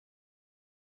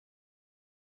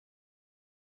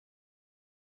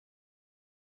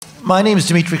My name is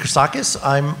Dimitri Christakis.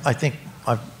 I think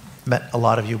I've met a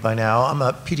lot of you by now. I'm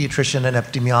a pediatrician and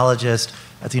epidemiologist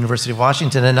at the University of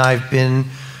Washington, and I've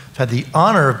had the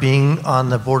honor of being on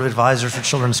the board of advisors for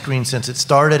Children's Screen since it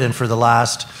started, and for the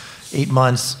last 8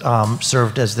 months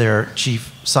served as their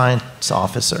chief science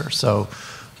officer. So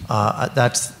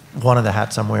that's one of the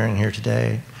hats I'm wearing here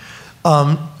today.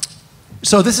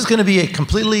 So this is going to be a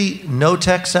completely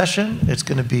no-tech session. It's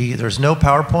going to be, there's no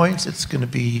PowerPoints. It's going to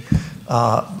be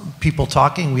people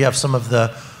talking. We have some of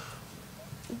the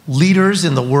leaders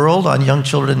in the world on young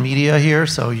children media here,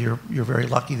 so you're very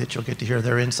lucky that you'll get to hear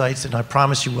their insights, and I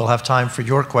promise you we'll have time for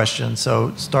your questions,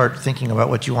 so start thinking about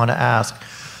what you want to ask.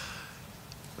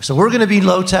 So we're going to be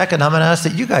low-tech, and I'm going to ask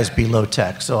that you guys be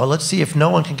low-tech. So let's see if no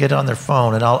one can get on their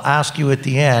phone, and I'll ask you at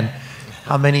the end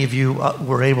how many of you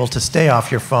were able to stay off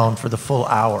your phone for the full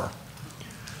hour.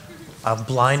 I'll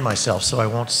blind myself so I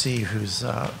won't see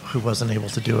who wasn't able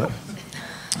to do it.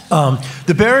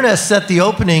 The Baroness set the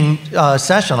opening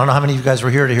session. I don't know how many of you guys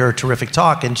were here to hear a terrific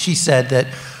talk, and she said that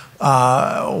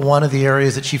one of the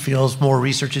areas that she feels more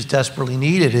research is desperately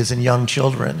needed is in young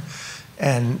children.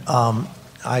 And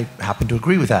I happen to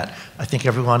agree with that. I think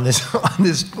everyone on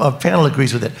this panel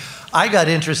agrees with it. I got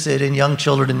interested in young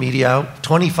children in media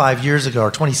 25 years ago,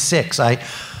 or 26.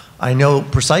 I know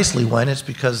precisely when. It's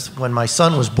because when my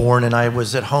son was born and I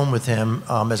was at home with him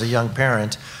as a young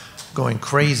parent, going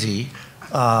crazy,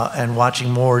 and watching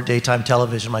more daytime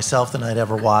television myself than I'd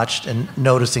ever watched, and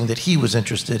noticing that he was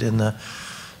interested in the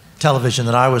television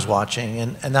that I was watching,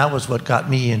 and that was what got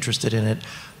me interested in it,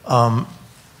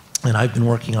 and I've been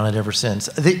working on it ever since.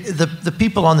 The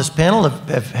people on this panel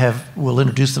will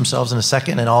introduce themselves in a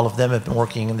second, and all of them have been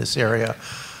working in this area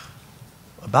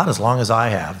about as long as I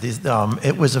have.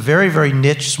 It was a very, very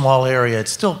niche, small area. It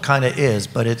still kind of is,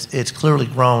 but it's clearly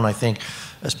grown, I think,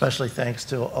 especially thanks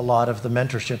to a lot of the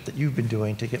mentorship that you've been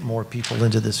doing to get more people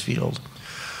into this field.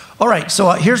 All right,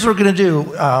 so here's what we're going to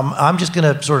do. I'm just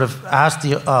going to sort of ask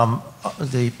the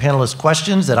panelists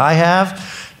questions that I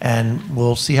have, and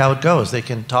we'll see how it goes. They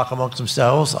can talk amongst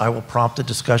themselves. I will prompt a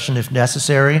discussion if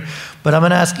necessary, but I'm going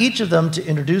to ask each of them to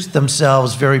introduce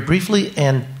themselves very briefly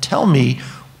and tell me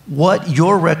what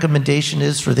your recommendation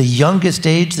is for the youngest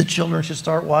age that children should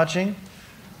start watching,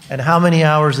 and how many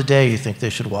hours a day you think they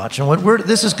should watch. And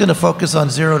this is going to focus on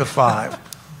 0 to 5.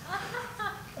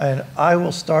 And I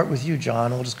will start with you,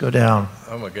 John. We'll just go down.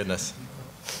 Oh, my goodness.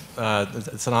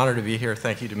 It's an honor to be here.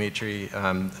 Thank you, Dimitri.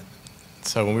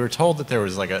 So when we were told that there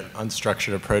was like an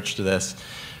unstructured approach to this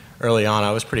early on,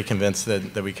 I was pretty convinced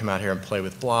that we come out here and play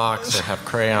with blocks or have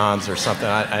crayons or something.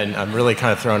 I'm really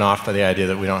kind of thrown off by the idea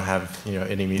that we don't have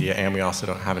any media, and we also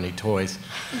don't have any toys.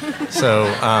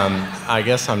 So I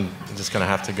guess I'm just going to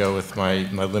have to go with my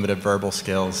limited verbal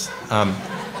skills.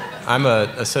 I'm an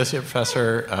associate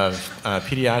professor of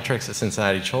pediatrics at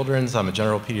Cincinnati Children's. I'm a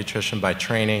general pediatrician by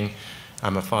training.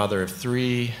 I'm a father of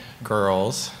 3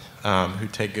 girls who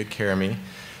take good care of me.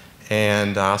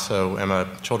 And I also am a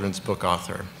children's book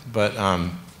author. But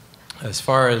as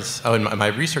far as, and my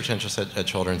research interest at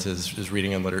Children's is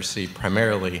reading and literacy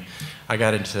primarily. I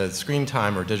got into screen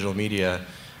time or digital media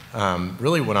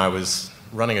really when I was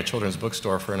running a children's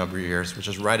bookstore for a number of years, which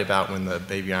is right about when the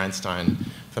Baby Einstein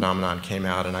phenomenon came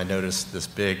out, and I noticed this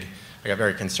I got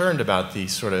very concerned about the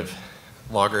sort of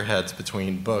loggerheads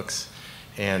between books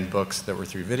and books that were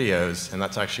through videos, and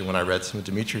that's actually when I read some of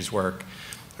Dimitri's work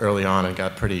early on and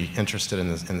got pretty interested in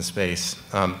the space.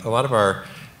 A lot of our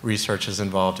research has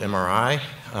involved MRI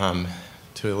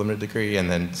to a limited degree, and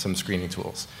then some screening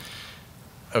tools.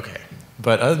 Okay,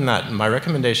 but other than that, my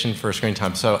recommendation for screen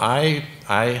time, so I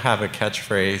have a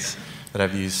catchphrase that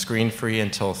I've used: screen-free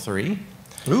until 3.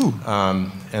 Ooh.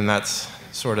 And that's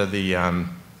sort of the,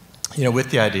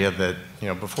 with the idea that,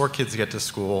 before kids get to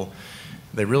school,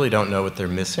 they really don't know what they're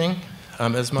missing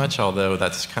as much, although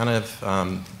that's kind of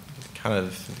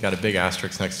got a big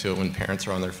asterisk next to it when parents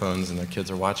are on their phones and their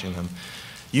kids are watching them.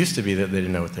 Used to be that they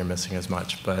didn't know what they're missing as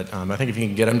much, but I think if you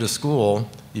can get them to school,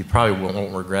 you probably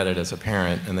won't regret it as a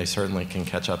parent, and they certainly can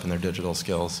catch up in their digital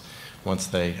skills once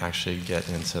they actually get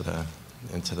into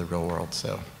the real world.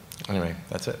 So anyway,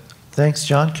 that's it. Thanks,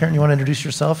 John. Karen, you want to introduce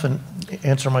yourself and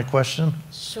answer my question?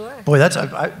 Sure. Boy,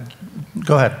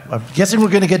 go ahead. I'm guessing we're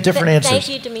going to get different answers. Thank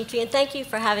you, Dimitri, and thank you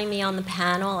for having me on the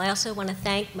panel. I also want to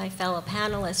thank my fellow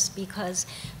panelists, because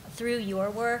through your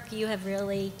work, you have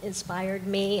really inspired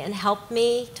me and helped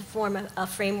me to form a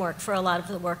framework for a lot of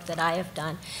the work that I have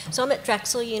done. So I'm at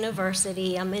Drexel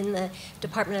University. I'm in the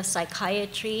Department of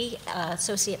Psychiatry,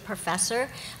 associate professor.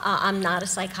 I'm not a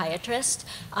psychiatrist.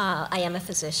 I am a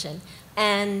physician.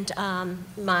 And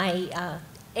my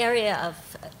area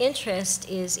of interest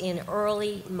is in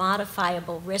early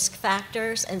modifiable risk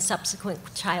factors and subsequent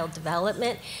child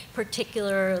development,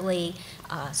 particularly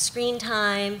screen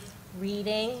time,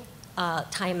 reading,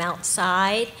 time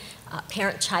outside,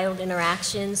 parent-child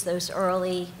interactions, those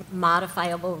early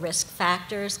modifiable risk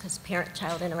factors, because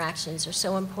parent-child interactions are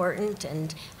so important,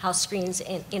 and how screens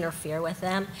interfere with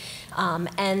them.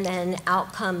 And then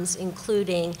outcomes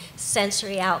including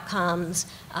sensory outcomes,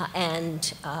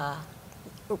 and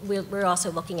we're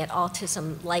also looking at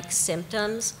autism-like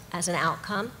symptoms as an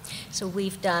outcome. So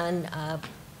we've done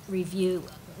review.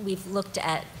 We've looked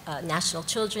at National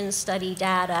Children's Study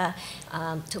data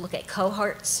to look at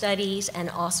cohort studies, and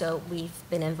also we've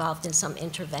been involved in some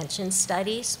intervention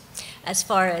studies. As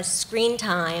far as screen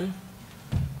time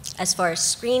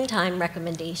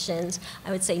recommendations,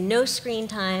 I would say no screen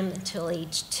time until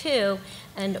age 2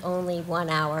 and only 1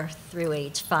 hour through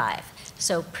age 5.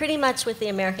 So pretty much with the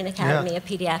American Academy of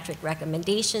Pediatric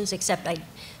recommendations, except I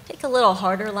take a little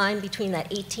harder line between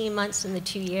that 18 months and the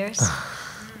 2 years.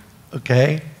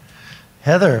 Okay.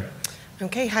 Heather.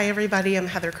 Okay, hi everybody. I'm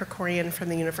Heather Krikorian from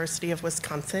the University of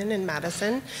Wisconsin in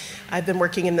Madison. I've been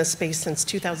working in this space since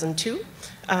 2002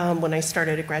 when I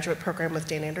started a graduate program with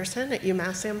Dan Anderson at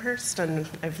UMass Amherst, and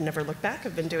I've never looked back.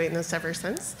 I've been doing this ever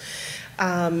since.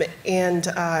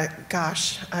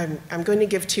 Gosh, I'm going to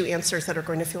give 2 answers that are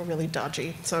going to feel really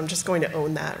dodgy, so I'm just going to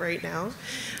own that right now.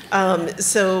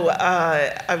 So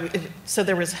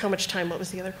there was how much time? What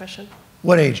was the other question?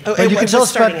 What age? Oh, you can tell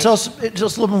us a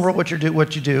little more what you do,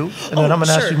 and then I'm going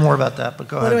to ask you more about that. But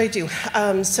go ahead. What do I do?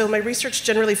 So my research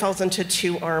generally falls into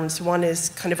 2 arms. One is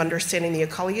kind of understanding the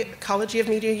ecology of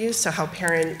media use, so how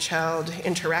parent-child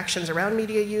interactions around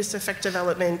media use affect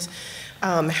development,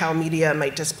 how media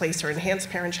might displace or enhance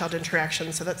parent-child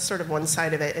interaction. So that's sort of one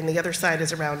side of it. And the other side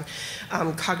is around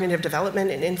cognitive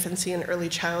development in infancy and early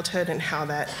childhood, and how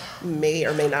that may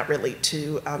or may not relate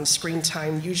to screen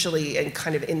time, usually in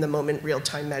kind of in the moment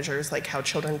real-time measures, like how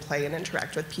children play and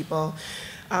interact with people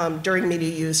during media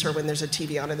use, or when there's a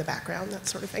TV on in the background, that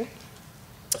sort of thing.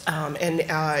 And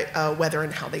whether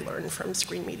and how they learn from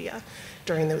screen media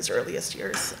during those earliest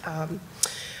years.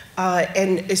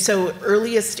 And so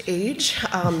earliest age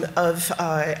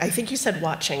I think you said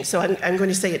watching, so I'm going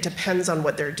to say it depends on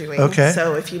what they're doing. Okay.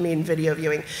 So if you mean video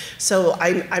viewing. So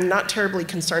I'm not terribly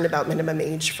concerned about minimum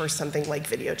age for something like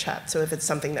video chat. So if it's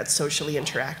something that's socially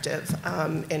interactive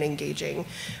and engaging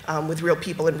with real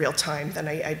people in real time, then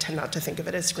I tend not to think of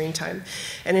it as screen time.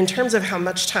 And in terms of how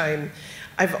much time,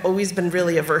 I've always been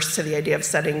really averse to the idea of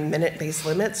setting minute-based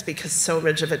limits, because so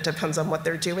much of it depends on what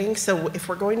they're doing. So if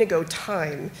we're going to go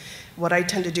time, what I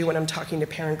tend to do when I'm talking to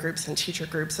parent groups and teacher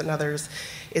groups and others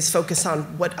is focus on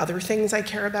what other things I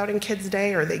care about in kids'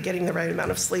 day. Are they getting the right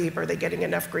amount of sleep? Are they getting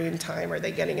enough green time? Are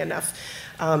they getting enough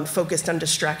focused,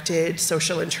 undistracted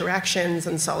social interactions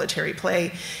and solitary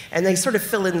play? And they sort of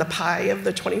fill in the pie of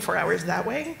the 24 hours that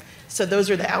way. So those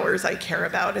are the hours I care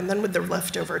about. And then with the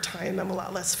leftover time, I'm a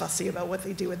lot less fussy about what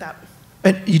they do with that.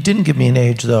 And you didn't give me an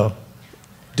age, though.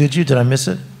 Did you? Did I miss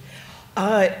it?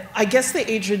 I guess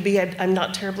the age would be, I'm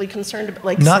not terribly concerned.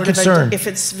 Like, not sort concerned. Of if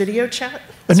it's video chat?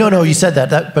 No, you said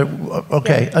that, but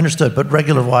okay, yeah. Understood. But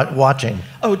regular watching.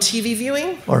 Oh, TV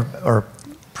viewing? Or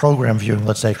program viewing,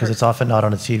 let's say, because it's often not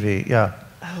on a TV, yeah.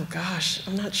 Oh gosh,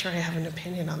 I'm not sure I have an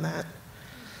opinion on that.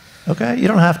 Okay, you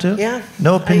don't have to. Yeah.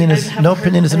 No opinion is an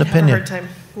opinion. I have a hard time.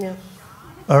 Yeah.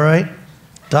 All right.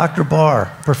 Dr.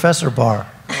 Barr, Professor Barr.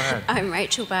 I'm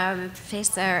Rachel Barr. I'm a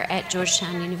professor at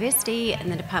Georgetown University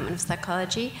in the Department of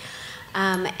Psychology,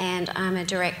 and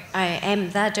I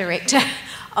am the director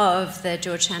of the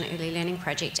Georgetown Early Learning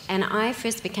Project. And I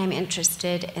first became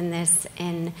interested in this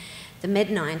in the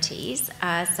mid-90s.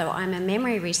 So I'm a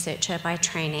memory researcher by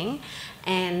training,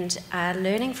 and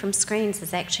learning from screens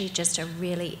is actually just a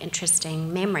really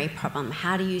interesting memory problem.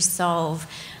 How do you solve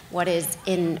what is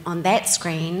on that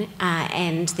screen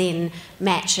and then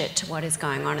match it to what is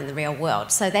going on in the real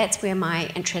world? So that's where my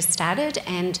interest started,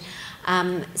 and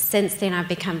since then I've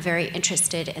become very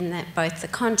interested in both the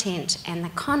content and the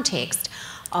context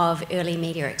of early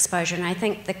media exposure. And I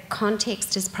think the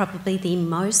context is probably the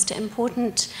most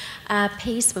important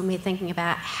piece when we're thinking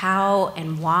about how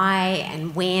and why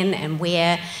and when and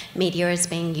where media is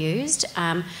being used,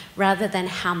 rather than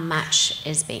how much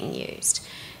is being used.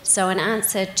 So in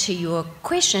answer to your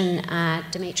question,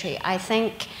 Dimitri, I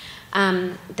think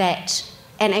that,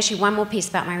 and actually one more piece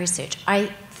about my research, I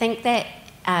think that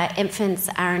infants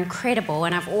are incredible,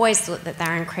 and I've always thought that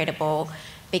they're incredible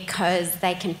because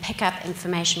they can pick up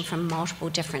information from multiple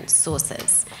different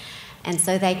sources. And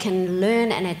so they can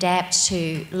learn and adapt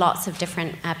to lots of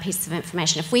different pieces of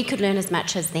information. If we could learn as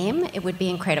much as them, it would be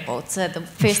incredible. So the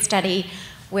first study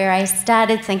where I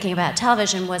started thinking about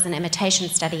television was an imitation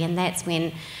study, and that's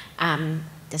when,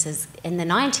 this is in the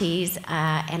 90s,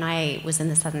 and I was in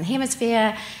the Southern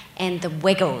Hemisphere, and the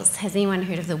Wiggles. Has anyone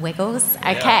heard of the Wiggles?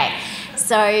 Yeah. Okay.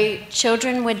 So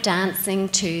children were dancing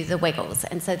to the Wiggles,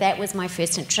 and so that was my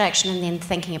first introduction, and then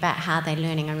thinking about how they're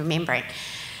learning and remembering.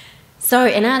 So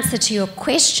in answer to your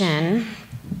question,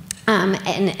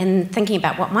 and thinking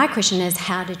about what my question is,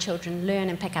 how do children learn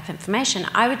and pick up information,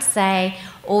 I would say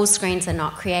all screens are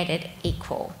not created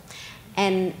equal.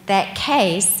 And that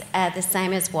case, the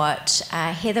same as what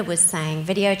Heather was saying,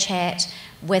 video chat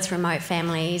with remote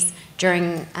families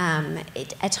during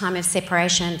a time of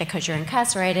separation because you're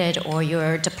incarcerated or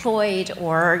you're deployed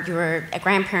or you're a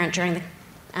grandparent during the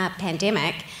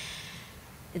pandemic,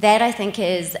 that I think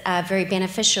is very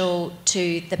beneficial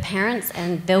to the parents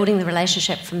and building the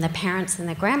relationship from the parents and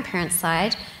the grandparents'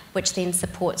 side, which then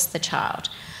supports the child.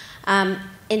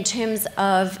 In terms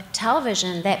of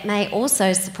television, that may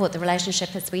also support the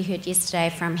relationship, as we heard yesterday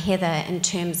from Heather, in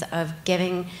terms of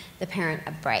giving the parent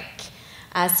a break.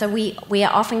 So we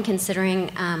are often considering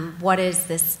what is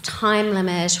this time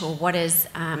limit, or what is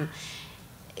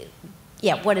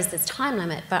this time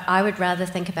limit, but I would rather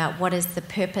think about what is the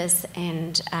purpose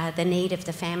and the need of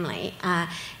the family,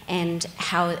 and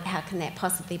how can that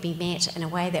possibly be met in a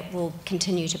way that will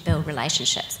continue to build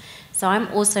relationships. So I'm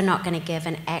also not going to give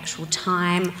an actual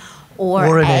time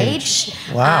or an age,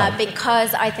 Wow.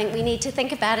 Because I think we need to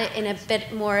think about it in a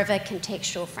bit more of a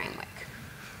contextual framework.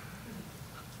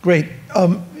 Great.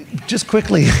 Just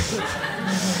quickly,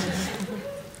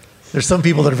 there's some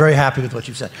people that are very happy with what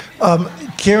you've said.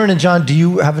 Karen and John, do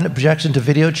you have an objection to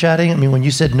video chatting? I mean, when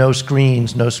you said no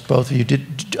screens, both of you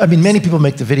did. I mean, many people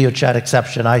make the video chat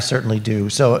exception. I certainly do.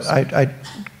 So I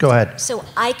go ahead. So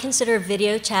I consider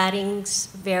video chatting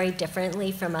very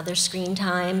differently from other screen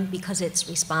time because it's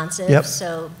responsive. Yep.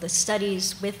 So the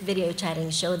studies with video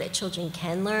chatting show that children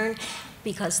can learn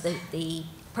because the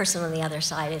person on the other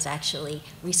side is actually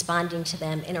responding to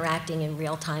them, interacting in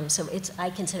real time. So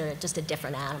I consider it just a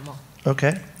different animal.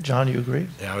 Okay. John, you agree?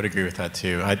 Yeah, I would agree with that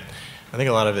too. I think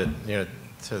a lot of it,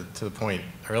 to the point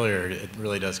earlier, it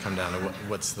really does come down to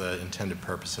what's the intended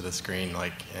purpose of the screen.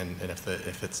 Like, and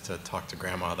if it's to talk to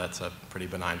grandma, that's a pretty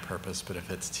benign purpose. But if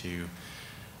it's to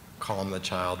calm the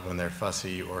child when they're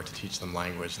fussy or to teach them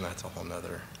language, then that's a whole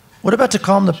nother. What about to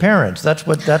calm the parents? That's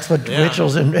what Yeah.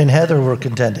 Rachel's and Heather were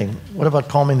contending. What about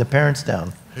calming the parents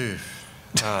down?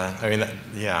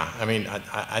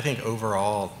 I think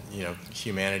overall,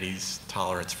 humanity's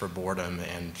tolerance for boredom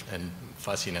and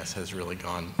fussiness has really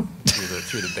gone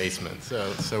through the basement.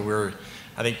 So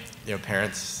I think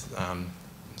parents'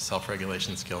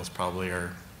 self-regulation skills probably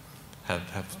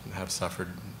have suffered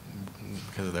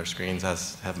because of their screens,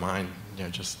 as have mine,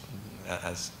 just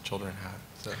as children have.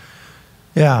 So.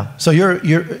 Yeah. So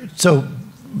so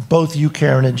both you,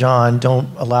 Karen, and John don't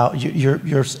allow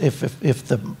if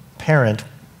the parent,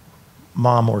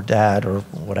 mom or dad or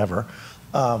whatever,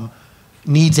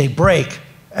 needs a break,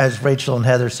 as Rachel and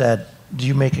Heather said, do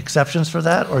you make exceptions for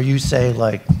that, or you say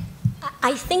like?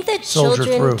 I think that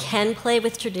children can play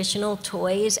with traditional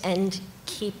toys and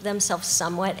keep themselves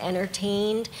somewhat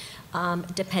entertained,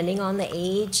 depending on the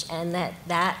age, and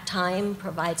that time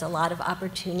provides a lot of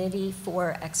opportunity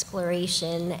for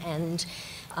exploration and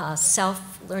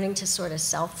learning to sort of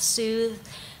self-soothe.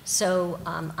 So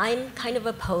I'm kind of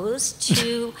opposed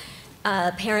to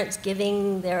parents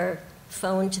giving their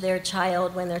phone to their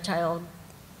child when their child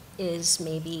is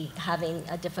maybe having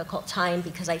a difficult time,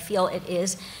 because I feel it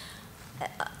is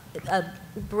a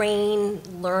brain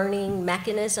learning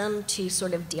mechanism to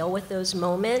sort of deal with those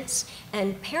moments.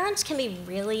 And parents can be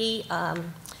really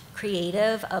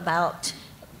creative about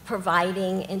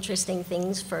providing interesting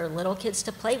things for little kids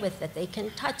to play with, that they can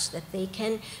touch, that they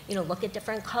can, look at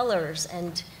different colors.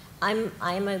 And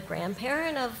I'm a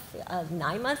grandparent of a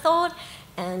 9-month-old,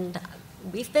 and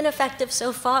we've been effective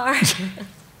so far.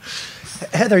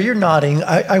 Heather, you're nodding.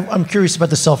 I'm curious about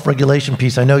the self-regulation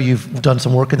piece. I know you've done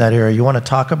some work in that area. You want to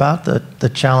talk about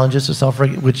the challenges of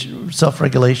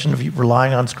self-regulation of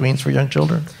relying on screens for young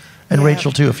children? And Yeah.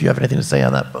 Rachel, too, if you have anything to say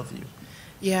on that, both of you.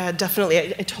 Yeah, definitely.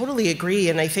 I totally agree.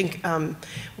 And I think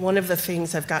one of the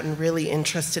things I've gotten really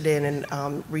interested in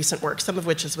recent work, some of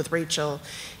which is with Rachel,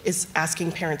 is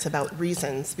asking parents about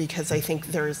reasons, because I think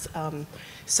there's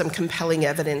some compelling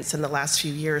evidence in the last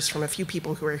few years from a few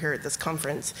people who are here at this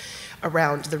conference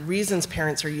around the reasons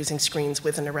parents are using screens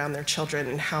with and around their children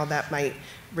and how that might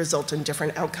result in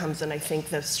different outcomes. And I think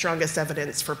the strongest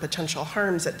evidence for potential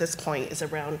harms at this point is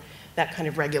around that kind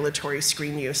of regulatory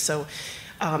screen use. So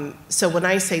when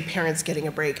I say parents getting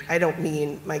a break, I don't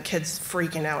mean my kid's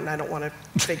freaking out and I don't want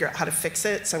to figure out how to fix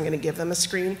it, so I'm going to give them a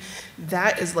screen.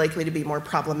 That is likely to be more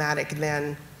problematic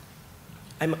than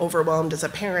I'm overwhelmed as a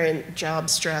parent, job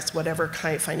stress, whatever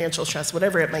kind, financial stress,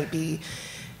 whatever it might be,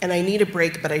 and I need a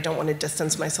break, but I don't want to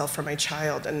distance myself from my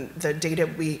child. And the data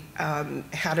we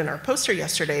had in our poster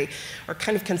yesterday are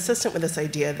kind of consistent with this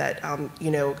idea that,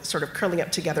 sort of curling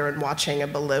up together and watching a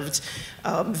beloved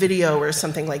video or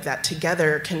something like that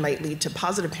together might lead to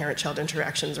positive parent-child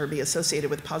interactions or be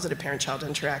associated with positive parent-child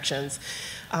interactions.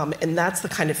 And that's the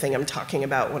kind of thing I'm talking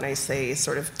about when I say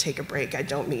sort of take a break. I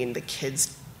don't mean the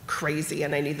kids crazy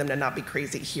and I need them to not be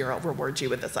crazy. Here, I'll reward you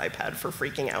with this iPad for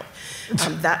freaking out.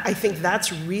 I think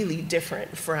that's really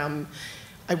different from,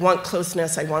 I want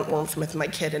closeness, I want warmth with my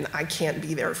kid, and I can't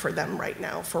be there for them right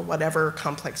now for whatever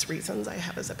complex reasons I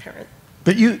have as a parent.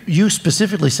 But you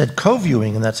specifically said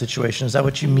co-viewing in that situation. Is that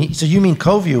what you mean? So you mean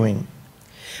co-viewing?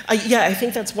 Yeah, I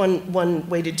think that's one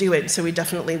way to do it. So we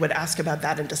definitely would ask about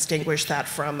that and distinguish that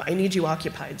from, I need you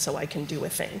occupied so I can do a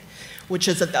thing, which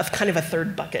is a kind of a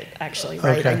third bucket, actually,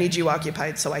 right? Okay. I need you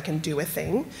occupied so I can do a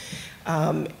thing.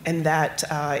 And that,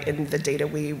 in the data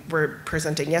we were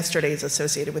presenting yesterday, is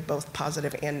associated with both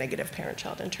positive and negative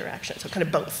parent-child interaction. So kind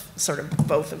of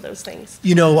both of those things.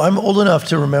 I'm old enough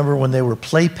to remember when they were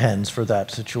playpens for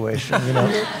that situation,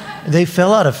 They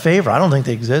fell out of favor. I don't think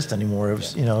they exist anymore. It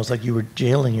was, it was like you were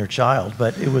jailing your child,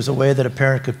 but it was a way that a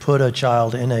parent could put a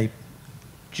child in a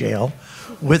jail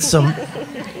with some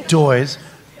toys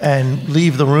and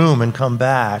leave the room and come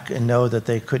back and know that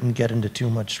they couldn't get into too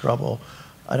much trouble.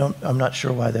 I'm not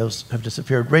sure why those have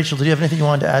disappeared. Rachel, did you have anything you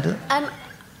wanted to add to that?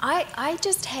 I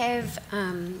just have,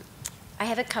 I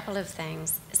have a couple of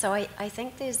things. So I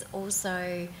think there's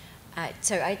also,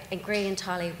 so I agree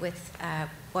entirely with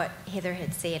what Heather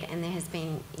had said, and there has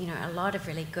been, a lot of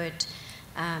really good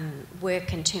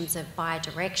work in terms of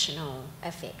bidirectional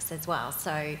effects as well.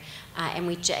 So,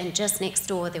 and just next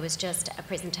door there was just a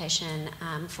presentation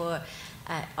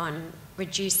on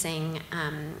reducing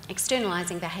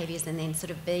externalizing behaviours and then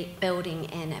sort of building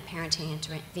in a parenting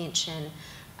intervention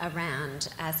around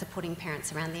supporting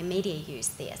parents around their media use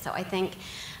there. So I think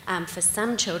for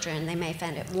some children, they may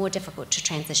find it more difficult to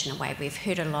transition away. We've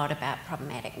heard a lot about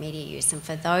problematic media use, and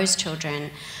for those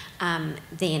children,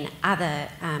 then there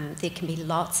can be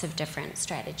lots of different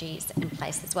strategies in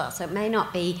place as well. So it may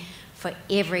not be for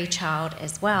every child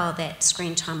as well that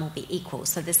screen time will be equal.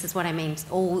 So this is what I mean,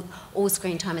 all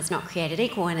screen time is not created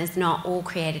equal and is not all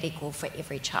created equal for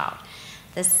every child.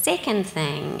 The second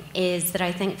thing is that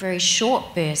I think very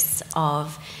short bursts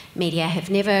of media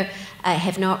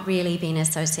have not really been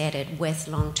associated with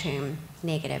long-term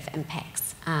negative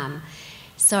impacts.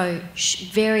 So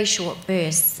very short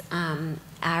bursts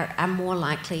are more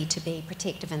likely to be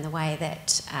protective in the way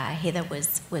that Heather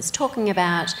was talking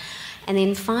about. And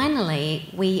then finally,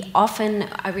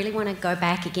 I really want to go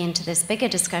back again to this bigger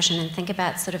discussion and think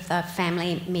about sort of the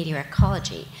family media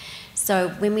ecology. So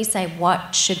when we say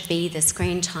what should be the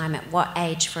screen time at what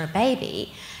age for a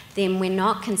baby, then we're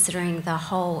not considering the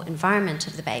whole environment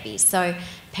of the baby. So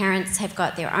parents have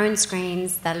got their own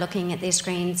screens, they're looking at their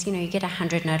screens, you get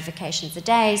 100 notifications a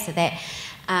day, so that,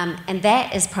 and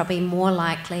that is probably more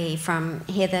likely from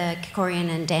Heather Kikorian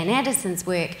and Dan Addison's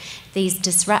work,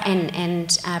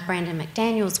 and Brandon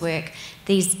McDaniel's work,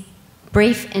 these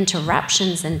brief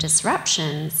interruptions and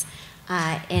disruptions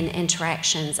in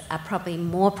interactions are probably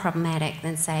more problematic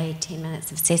than, say, 10 minutes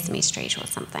of Sesame Street or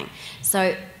something.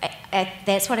 So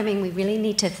that's what I mean. We really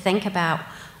need to think about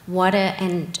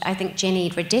and I think Jenny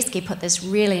Radeski put this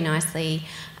really nicely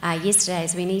yesterday,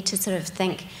 is we need to sort of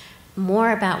think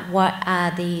more about what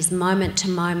are these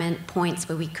moment-to-moment points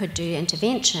where we could do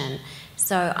intervention.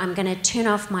 So I'm going to turn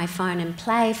off my phone and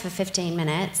play for 15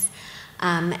 minutes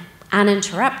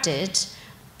uninterrupted,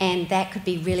 and that could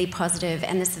be really positive.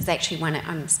 And this is actually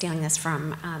I'm stealing this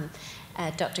from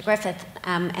Dr. Griffith,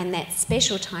 and that's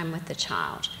special time with the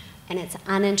child. And it's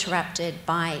uninterrupted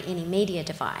by any media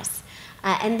device.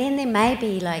 And then there may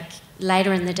be, like,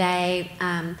 later in the day,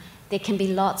 there can be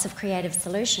lots of creative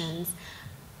solutions.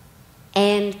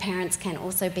 And parents can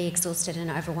also be exhausted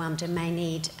and overwhelmed and may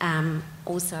need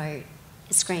also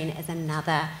a screen as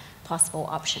another possible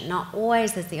option, not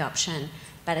always as the option,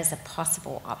 but as a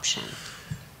possible option.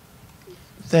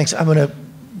 Thanks. I'm going to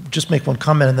just make one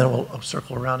comment and then I'll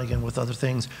circle around again with other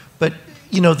things. But,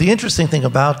 you know, the interesting thing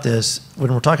about this,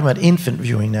 when we're talking about infant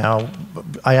viewing now,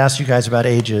 I asked you guys about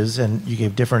ages and you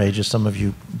gave different ages. Some of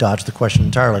you dodged the question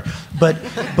entirely. But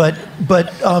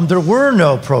there were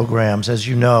no programs, as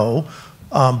you know,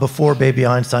 before Baby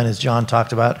Einstein, as John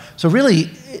talked about. So really,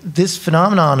 this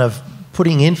phenomenon of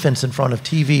putting infants in front of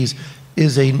TVs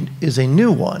is a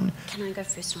new one. Can I go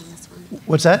first on this one?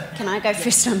 What's that? Can I go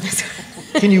first on this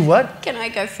one? Can you what? Can I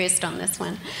go first on this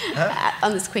one? Huh?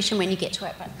 On this question when you get to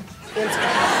it. But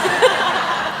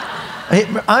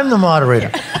I'm the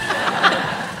moderator.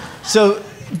 So,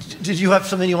 did you have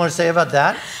something you want to say about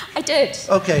that? I did.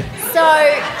 Okay. So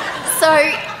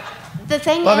the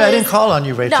thing Well, I mean, is... I didn't call on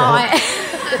you, Rachel. No,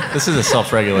 This is a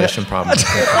self-regulation problem.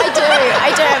 I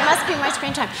do. It must be my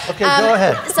screen time. Okay, go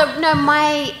ahead. So, no,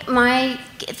 my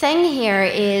thing here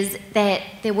is that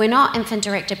there were not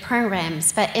infant-directed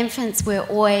programs, but infants were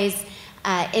always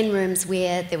in rooms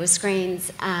where there were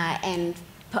screens and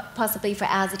possibly for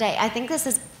hours a day. I think this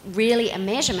is really a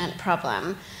measurement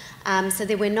problem. So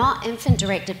there were not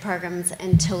infant-directed programs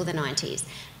until the 90s.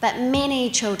 But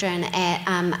many children at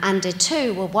under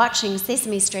 2 were watching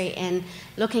Sesame Street and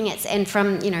looking at, and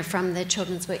from the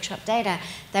Children's Workshop data,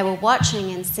 they were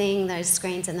watching and seeing those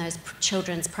screens and those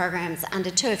children's programs under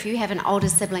 2. If you have an older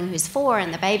sibling who's 4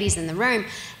 and the baby's in the room,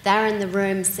 they're in the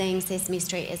room seeing Sesame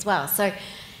Street as well. So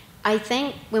I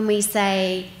think when we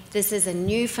say this is a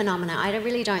new phenomenon, I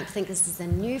really don't think this is a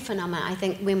new phenomenon. I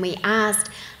think when we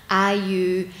asked, are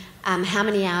you, how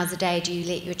many hours a day do you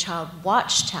let your child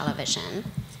watch television?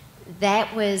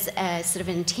 That was a sort of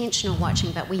intentional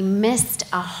watching, but we missed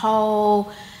a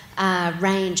whole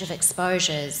range of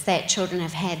exposures that children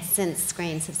have had since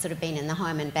screens have sort of been in the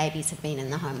home and babies have been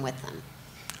in the home with them.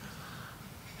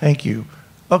 Thank you.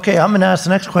 Okay, I'm going to ask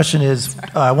the next question is,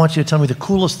 I want you to tell me the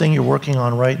coolest thing you're working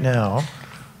on right now,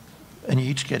 and you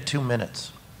each get 2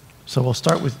 minutes. So we'll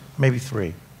start with maybe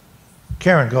 3.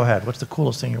 Karen, go ahead. What's the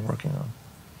coolest thing you're working on?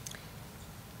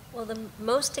 Well, the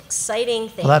most exciting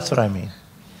thing... Well, that's what I mean.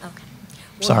 Okay.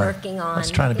 Sorry. Working on I was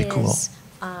trying to be cool.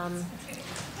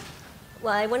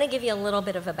 Well, I want to give you a little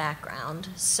bit of a background.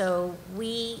 So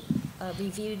we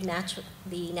reviewed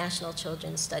the National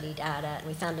Children's Study data, and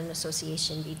we found an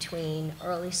association between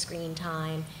early screen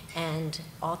time and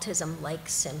autism-like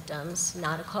symptoms,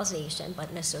 not a causation,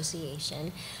 but an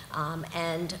association.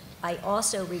 And I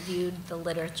also reviewed the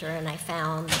literature, and I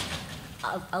found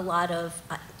a lot of...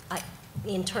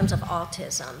 in terms of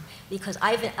autism, because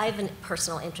I have a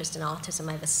personal interest in autism.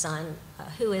 I have a son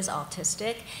who is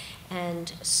autistic,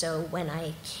 and so when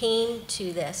I came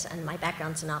to this, and my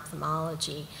background's in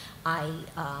ophthalmology, I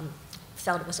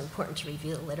felt it was important to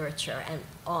review the literature and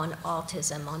on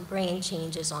autism, on brain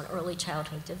changes, on early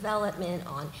childhood development,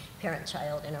 on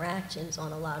parent-child interactions,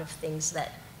 on a lot of things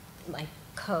that my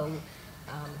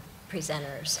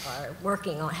presenters are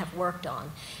working on, have worked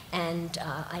on. And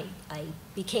I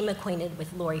became acquainted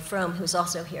with Lori Fromm, who's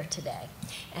also here today.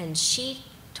 And she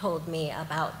told me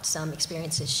about some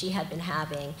experiences she had been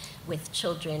having with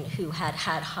children who had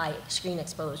had high screen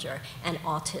exposure and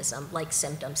autism-like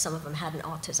symptoms. Some of them had an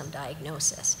autism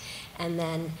diagnosis. And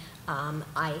then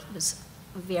I was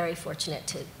very fortunate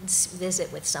to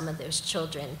visit with some of those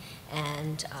children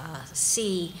and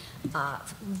see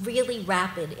really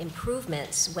rapid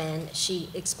improvements when she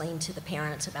explained to the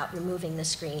parents about removing the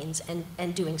screens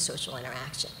and doing social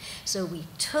interaction. So we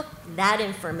took that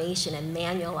information and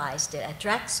manualized it at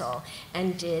Drexel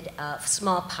and did a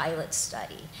small pilot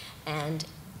study. And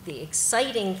the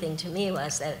exciting thing to me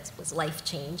was that it was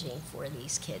life-changing for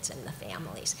these kids and the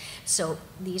families. So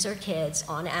these are kids,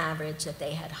 on average, that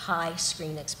they had high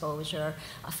screen exposure,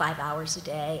 5 hours a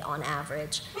day on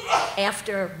average.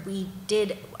 After we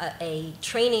did a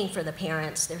training for the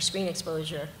parents, their screen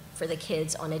exposure for the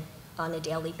kids on a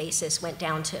daily basis went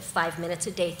down to 5 minutes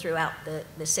a day throughout the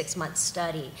 6-month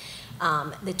study.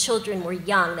 The children were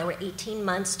young. They were 18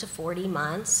 months to 40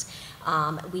 months.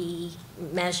 We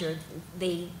measured,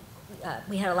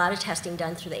 we had a lot of testing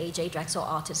done through the A.J. Drexel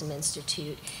Autism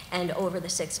Institute, and over the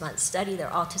 6-month study, their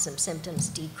autism symptoms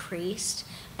decreased,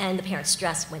 and the parents'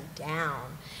 stress went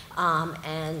down.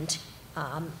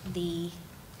 The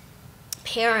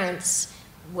parents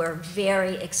were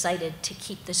very excited to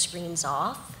keep the screens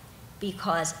off,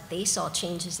 because they saw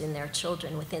changes in their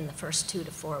children within the first 2 to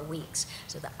 4 weeks.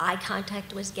 So the eye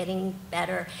contact was getting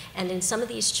better, and in some of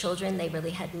these children, they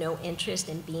really had no interest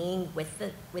in being with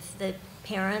the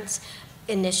parents.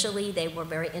 Initially, they were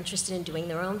very interested in doing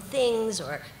their own things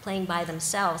or playing by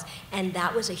themselves, and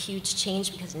that was a huge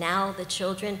change because now the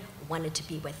children wanted to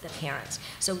be with the parents.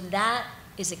 So that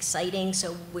is exciting.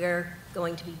 So we're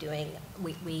going to be doing,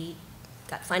 we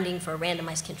got funding for a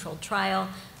randomized controlled trial.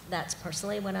 That's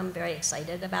personally what I'm very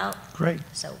excited about. Great.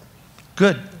 So.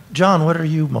 Good. John, what are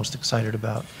you most excited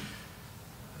about?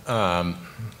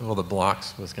 Well, the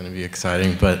blocks was going to be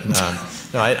exciting, but no,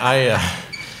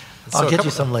 I'll get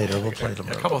you some later. We'll play them.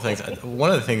 A couple of things. One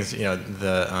of the things, you know,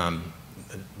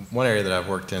 one area that I've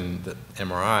worked in, the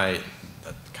MRI,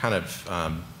 kind of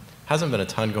hasn't been a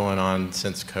ton going on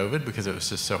since COVID because it was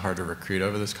just so hard to recruit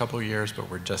over this couple of years, but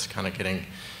we're just kind of getting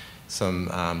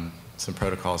some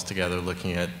protocols together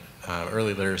looking at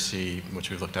early literacy, which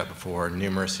we've looked at before,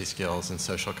 numeracy skills and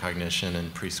social cognition in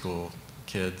preschool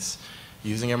kids,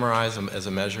 using MRIs as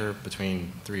a measure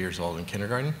between 3 years old and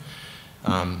kindergarten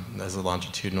as a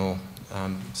longitudinal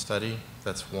study.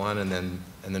 That's one, and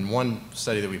then one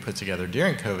study that we put together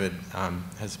during COVID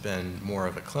has been more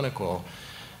of a clinical.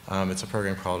 It's a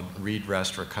program called Read,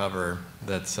 Rest, Recover.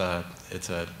 That's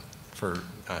for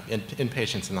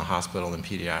inpatients in the hospital in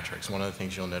pediatrics. One of the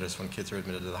things you'll notice when kids are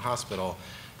admitted to the hospital,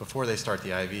 before they start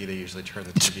the IV, they usually turn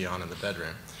the TV on in the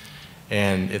bedroom.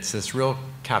 And it's this real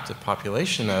captive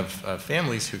population of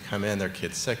families who come in, their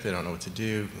kid's sick, they don't know what to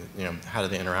do, you know, how do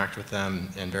they interact with them,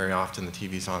 and very often the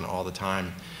TV's on all the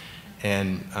time.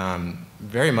 And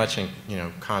very much, you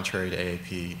know, contrary to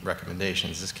AAP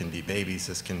recommendations, this can be babies,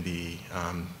 this can be,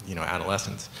 you know,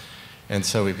 adolescents. And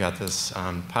so we've got this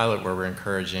pilot where we're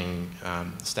encouraging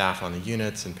staff on the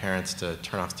units and parents to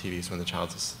turn off TVs when the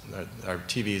child's, or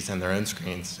TVs and their own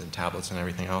screens and tablets and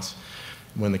everything else,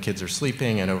 when the kids are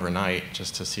sleeping and overnight,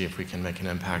 just to see if we can make an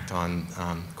impact on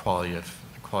quality of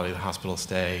the hospital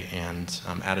stay and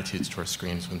attitudes towards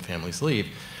screens when families leave.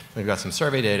 We've got some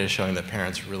survey data showing that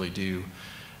parents really do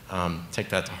take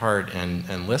that to heart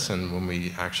and listen when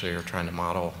we actually are trying to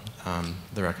model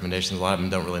the recommendations. A lot of them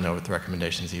don't really know what the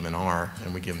recommendations even are,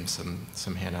 and we give them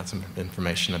some handouts, some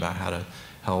information about how to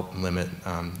help limit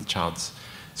the child's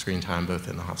screen time both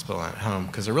in the hospital and at home,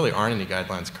 because there really aren't any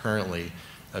guidelines currently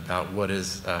about what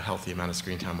is a healthy amount of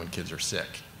screen time when kids are sick.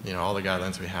 You know, all the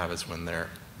guidelines we have is when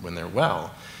they're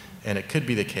well. And it could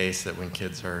be the case that when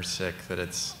kids are sick that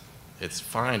it's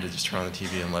fine to just turn on the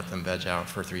TV and let them veg out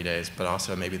for 3 days, but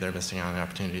also maybe they're missing out on an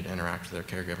opportunity to interact with their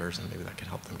caregivers, and maybe that could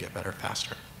help them get better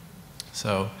faster.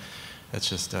 So that's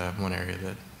just one area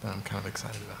that I'm kind of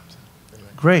excited about. So, anyway.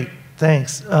 Great,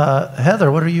 thanks.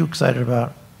 Heather, what are you excited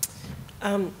about?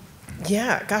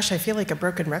 Yeah, gosh, I feel like a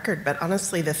broken record, but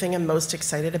honestly, the thing I'm most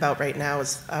excited about right now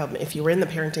is, if you were in the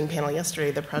parenting panel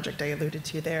yesterday, the project I alluded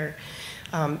to there,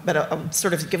 but I'll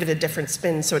sort of give it a different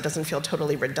spin so it doesn't feel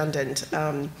totally redundant.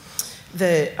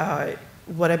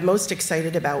 What I'm most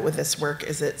excited about with this work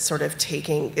is it's sort of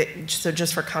taking it, so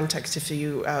just for context, if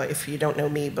you don't know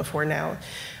me before now,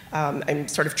 I'm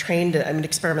sort of trained, I'm an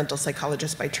experimental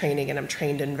psychologist by training, and I'm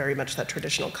trained in very much that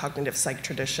traditional cognitive psych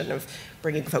tradition of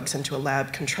bringing folks into a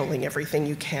lab, controlling everything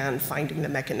you can, finding the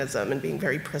mechanism, and being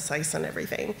very precise on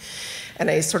everything. And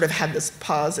I sort of had this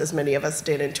pause, as many of us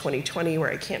did in 2020,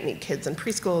 where I can't meet kids in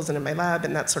preschools and in my lab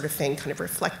and that sort of thing, kind of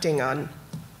reflecting on,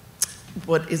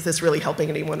 what, is this really helping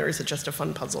anyone, or is it just a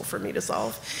fun puzzle for me to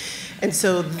solve? And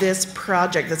so this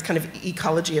project, this kind of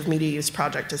ecology of media use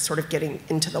project, is sort of getting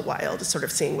into the wild, is sort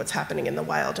of seeing what's happening in the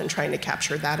wild and trying to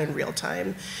capture that in real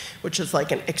time, which is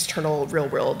like an external real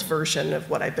world version of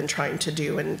what I've been trying to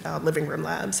do in living room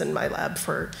labs and my lab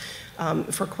for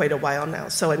quite a while now.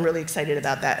 So I'm really excited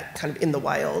about that kind of in the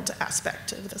wild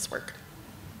aspect of this work.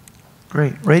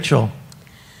 Great. Rachel.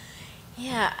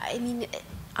 Yeah, I mean,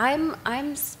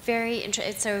 I'm very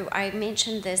interested. So I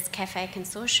mentioned this cafe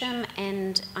consortium,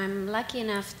 and I'm lucky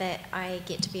enough that I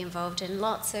get to be involved in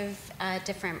lots of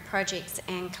different projects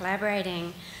and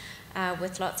collaborating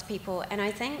with lots of people. And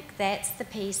I think that's the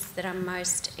piece that I'm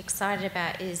most excited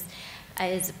about is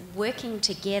working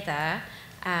together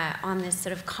on this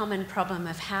sort of common problem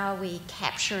of how are we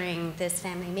capturing this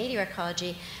family media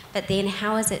ecology, but then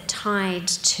how is it tied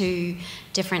to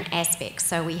different aspects?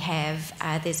 So we have,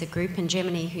 there's a group in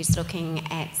Germany who's looking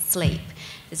at sleep.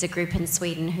 There's a group in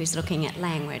Sweden who's looking at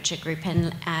language, a group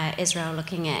in Israel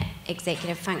looking at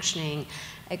executive functioning,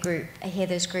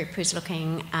 Heather's group who's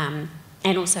looking,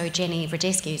 and also Jenny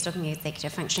Radeski who's looking at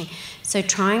executive functioning. So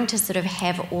trying to sort of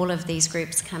have all of these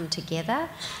groups come together,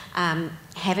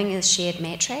 having a shared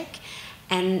metric,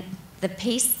 and the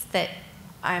piece that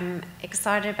I'm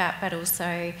excited about but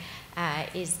also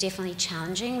is definitely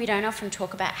challenging. We don't often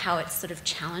talk about how it's sort of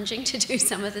challenging to do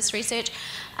some of this research,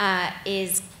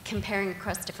 is comparing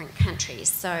across different countries.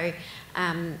 So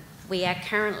we are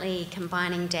currently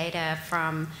combining data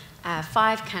from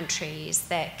 5 countries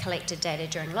that collected data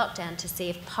during lockdown to see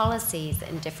if policies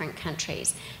in different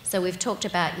countries. So we've talked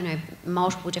about,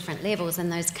 multiple different levels,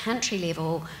 and those country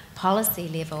level, policy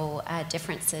level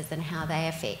differences and how they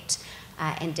affect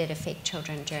and did affect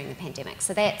children during the pandemic.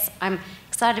 So I'm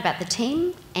excited about the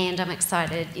team, and I'm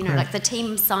excited, like the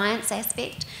team science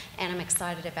aspect, and I'm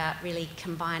excited about really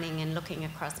combining and looking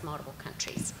across multiple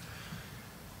countries.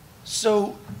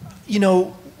 So,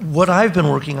 what I've been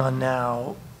working on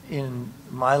now in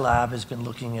my lab has been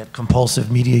looking at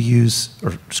compulsive media use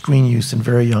or screen use in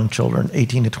very young children,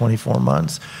 18 to 24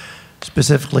 months,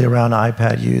 specifically around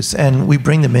iPad use. And we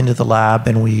bring them into the lab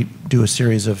and we do a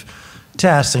series of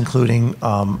tests, including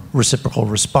reciprocal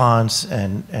response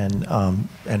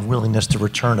and willingness to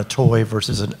return a toy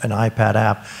versus an iPad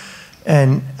app.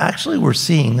 And actually we're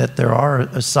seeing that there are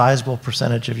a sizable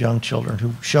percentage of young children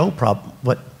who show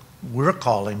what we're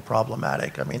calling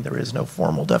problematic. I mean, there is no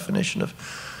formal definition of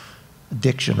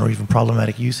addiction or even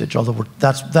problematic usage, although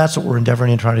that's what we're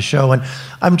endeavoring and trying to show. And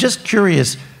I'm just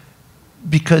curious,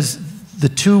 because the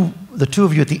two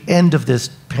of you at the end of this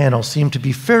panel seem to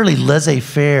be fairly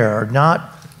laissez-faire,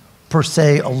 not per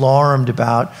se alarmed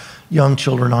about young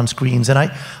children on screens. And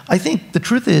I think the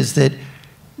truth is that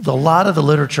a lot of the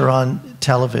literature on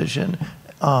television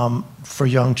for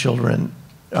young children,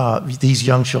 these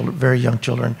young children, very young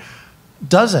children,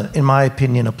 doesn't, in my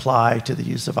opinion, apply to the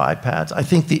use of iPads. I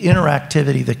think the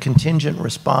interactivity, the contingent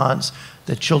response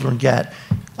that children get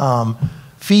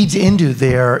feeds into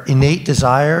their innate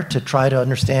desire to try to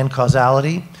understand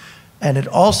causality, and it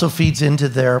also feeds into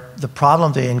the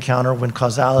problem they encounter when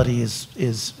causality is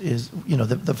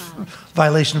the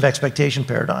violation of expectation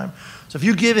paradigm. So if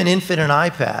you give an infant an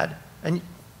iPad, and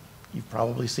you've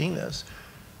probably seen this,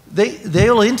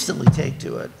 they'll instantly take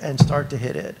to it and start to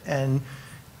hit it, and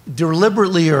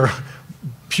deliberately or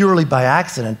purely by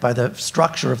accident, by the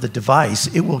structure of the device,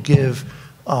 it will give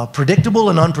predictable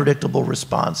and unpredictable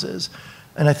responses.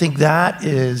 And I think that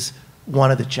is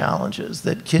one of the challenges,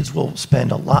 that kids will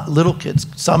spend little kids,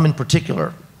 some in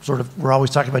particular, we're always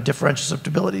talking about differential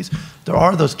susceptibilities. There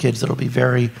are those kids that'll be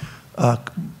very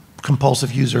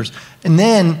compulsive users. And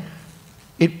then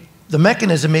the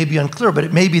mechanism may be unclear, but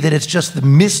it may be that it's just the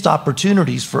missed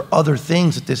opportunities for other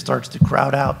things that this starts to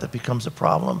crowd out that becomes a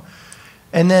problem.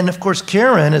 And then, of course,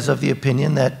 Karen is of the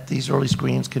opinion that these early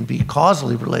screens can be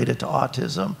causally related to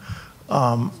autism.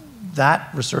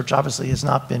 That research obviously has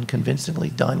not been convincingly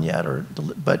done yet,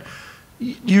 but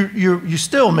you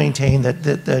still maintain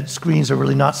that screens are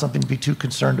really not something to be too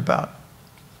concerned about.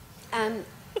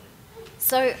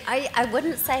 So I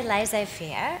wouldn't say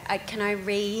laissez-faire. Can I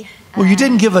Well, you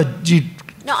didn't give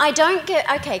No, I don't get.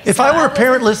 Okay. If I were a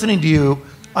parent listening to you,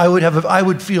 I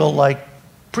would feel like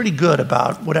pretty good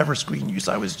about whatever screen use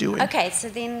I was doing. Okay, so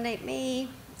then let me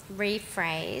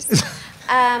rephrase.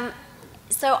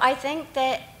 So I think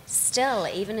that still,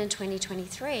 even in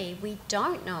 2023, we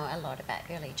don't know a lot about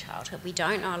early childhood. We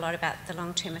don't know a lot about the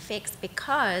long-term effects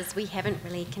because we haven't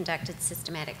really conducted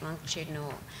systematic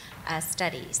longitudinal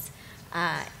studies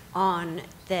on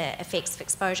the effects of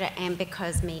exposure, and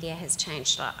because media has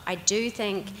changed a lot. I do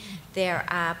think there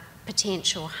are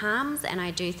potential harms, and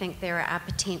I do think there are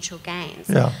potential gains.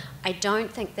 Yeah. I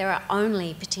don't think there are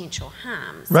only potential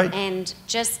harms. Right. And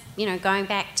just, going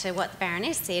back to what the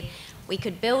Baroness said, we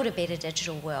could build a better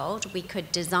digital world. We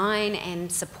could design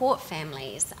and support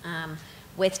families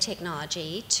with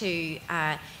technology to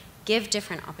give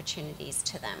different opportunities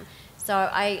to them. So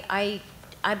I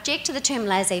object to the term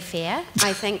laissez-faire.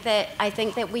 I think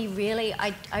that we really,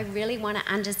 I really want to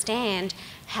understand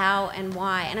how and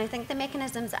why, and I think the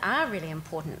mechanisms are really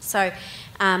important. So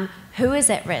who is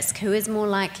at risk? Who is more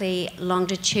likely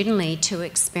longitudinally to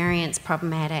experience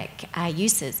problematic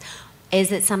uses?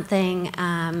 Is it something,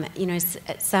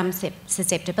 some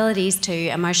susceptibilities to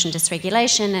emotion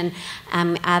dysregulation,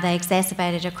 and are they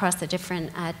exacerbated across a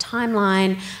different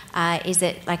timeline? Is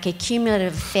it like a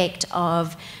cumulative effect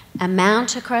of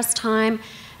amount across time,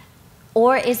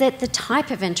 or is it the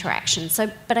type of interaction?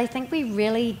 But I think we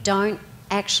really don't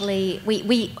actually,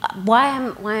 why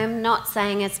I'm not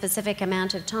saying a specific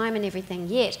amount of time and everything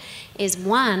yet is,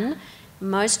 one,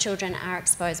 most children are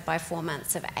exposed by 4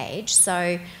 months of age,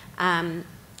 so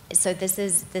this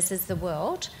is the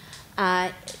world,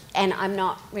 and I'm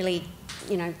not really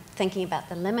thinking about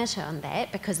the limit on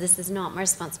that, because this is not my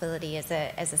responsibility as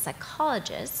a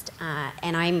psychologist,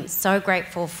 and I'm so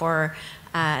grateful for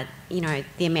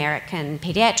the American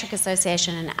Pediatric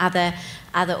Association and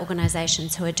other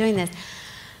organisations who are doing this.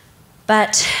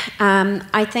 But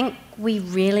I think we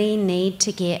really need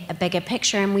to get a bigger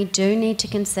picture, and we do need to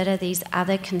consider these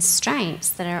other constraints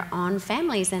that are on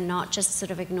families and not just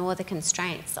sort of ignore the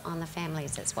constraints on the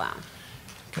families as well.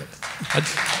 Go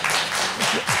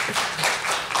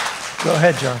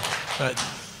ahead, John.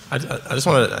 I just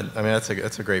want to, I mean,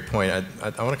 that's a great point. I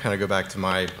want to kind of go back to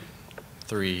my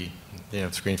three,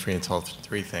 screen-free until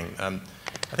 3 thing. I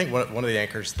think one of the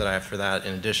anchors that I have for that,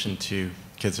 in addition to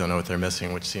kids don't know what they're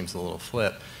missing, which seems a little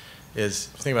flip, is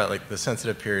think about like the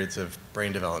sensitive periods of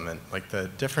brain development, like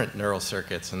the different neural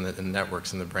circuits and the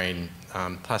networks in the brain,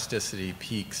 plasticity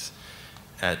peaks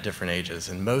at different ages,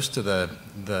 and most of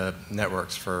the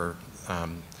networks for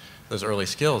those early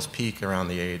skills peak around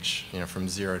the age, from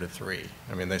 0 to 3.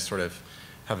 I mean, they sort of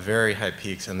have very high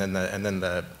peaks, and then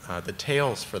the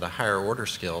tails for the higher order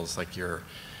skills, like your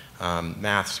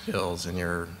math skills and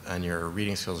your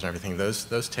reading skills and everything,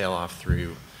 those tail off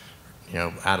through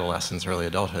adolescence, early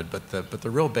adulthood. But the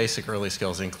real basic early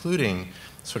skills, including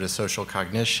sort of social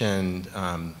cognition,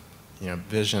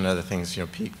 vision, other things,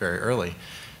 peak very early.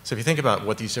 So if you think about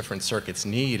what these different circuits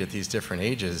need at these different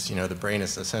ages, the brain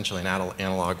is essentially an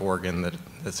analog organ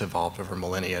that's evolved over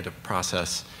millennia to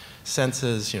process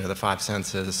senses, the 5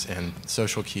 senses, and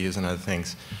social cues and other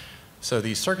things. So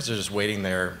these circuits are just waiting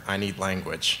there. I need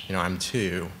language. I'm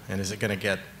 2, and is it going to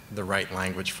get the right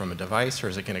language from a device, or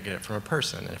is it going to get it from a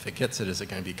person? And if it gets it, is it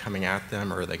going to be coming at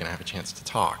them, or are they going to have a chance to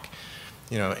talk?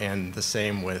 And the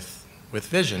same with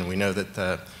vision. We know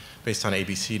that based on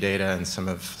ABC data and some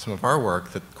of our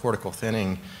work, that cortical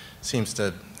thinning seems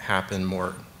to happen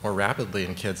more rapidly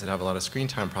in kids that have a lot of screen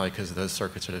time, probably because those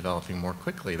circuits are developing more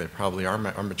quickly. They probably are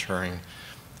maturing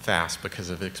fast because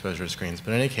of exposure to screens.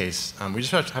 But in any case, we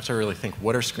just have to really think,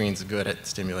 what are screens good at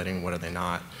stimulating, what are they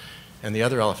not? And the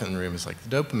other elephant in the room is like the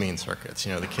dopamine circuits.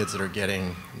 The kids that are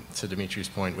getting, to Dimitri's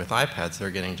point, with iPads, they're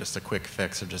getting just a quick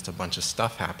fix of just a bunch of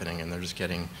stuff happening, and they're just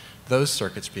getting those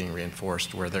circuits being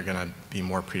reinforced where they're going to be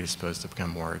more predisposed to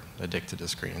become more addicted to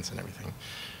screens and everything.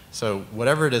 So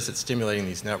whatever it is that's stimulating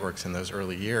these networks in those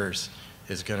early years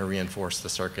is going to reinforce the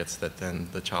circuits that then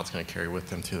the child's going to carry with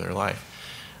them through their life.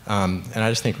 And I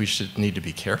just think we need to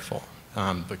be careful.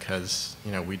 Because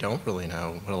we don't really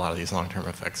know what a lot of these long-term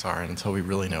effects are, and until we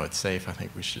really know it's safe, I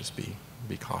think we should just be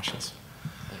cautious.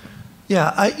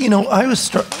 Yeah, I was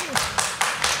struck.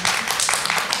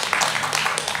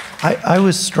 I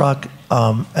was struck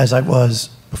as I was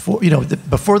before.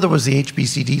 Before there was the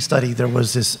HBCD study, there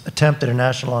was this attempt at a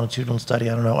national longitudinal study.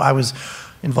 I don't know. I was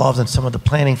involved in some of the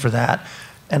planning for that.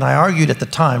 And I argued at the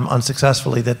time,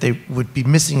 unsuccessfully, that they would be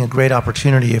missing a great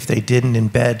opportunity if they didn't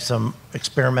embed some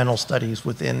experimental studies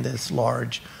within this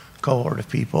large cohort of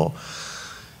people.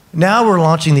 Now we're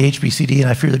launching the HBCD, and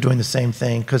I fear they're doing the same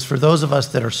thing, because for those of us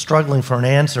that are struggling for an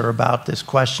answer about this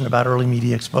question about early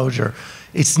media exposure,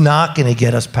 it's not going to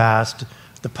get us past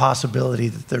the possibility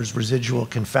that there's residual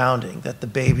confounding, that the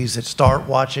babies that start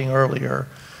watching earlier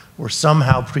were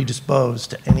somehow predisposed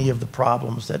to any of the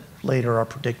problems that later are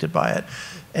predicted by it.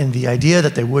 And the idea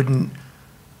that they wouldn't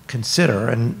consider,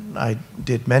 and I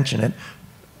did mention it,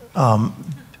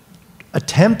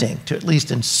 attempting to, at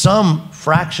least in some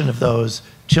fraction of those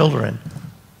children,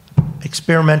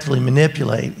 experimentally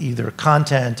manipulate either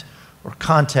content or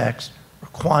context or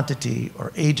quantity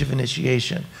or age of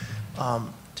initiation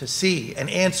to see and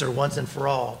answer once and for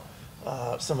all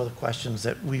some of the questions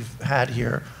that we've had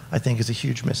here, I think is a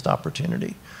huge missed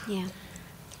opportunity. Yeah.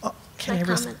 Can I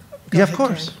comment? Yeah, of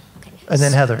course. Okay. And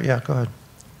then Heather, yeah, go ahead.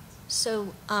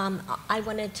 So I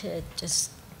wanted to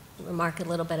just remark a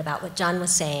little bit about what John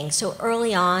was saying. So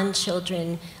early on,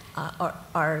 children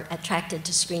are attracted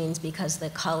to screens because the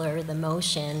color, the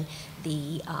motion,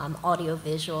 the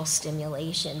audio-visual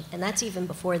stimulation, and that's even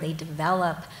before they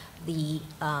develop the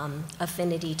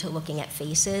affinity to looking at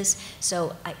faces.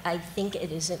 So I think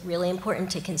it is really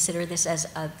important to consider this as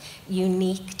a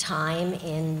unique time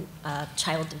in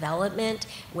child development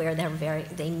where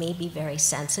they may be very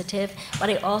sensitive.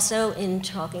 But I also, in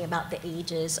talking about the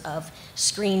ages of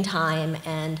screen time,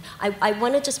 and I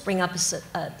want to just bring up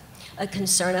a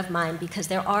concern of mine, because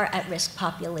there are at-risk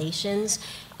populations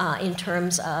in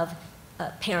terms of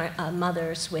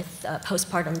mothers with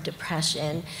postpartum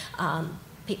depression,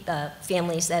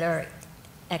 families that are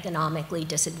economically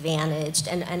disadvantaged,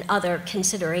 and other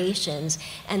considerations,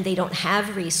 and they don't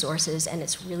have resources, and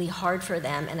it's really hard for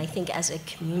them. And I think as a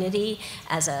community,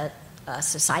 as a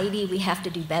society, we have to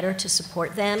do better to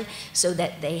support them so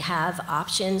that they have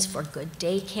options for good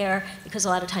daycare, because a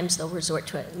lot of times they'll resort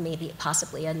to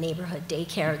possibly a neighborhood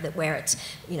daycare where it's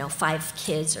 5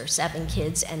 kids or 7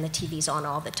 kids and the TV's on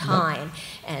all the time.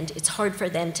 And it's hard for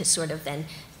them to sort of then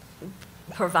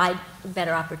provide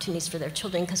better opportunities for their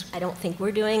children, because I don't think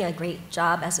we're doing a great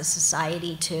job as a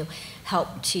society to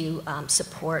help to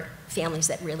support families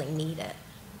that really need it.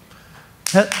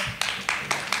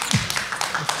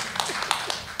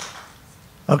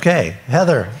 Okay,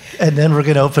 Heather, and then we're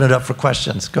going to open it up for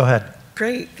questions. Go ahead.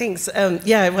 Great, thanks.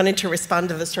 Yeah, I wanted to respond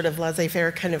to the sort of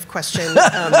laissez-faire kind of question.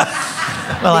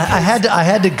 Well, I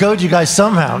had to goad you guys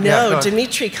somehow. No,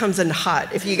 Dimitri comes in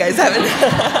hot, if you guys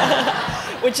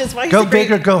haven't. Which is why go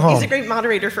big or go home. He's a great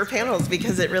moderator for panels,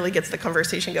 because it really gets the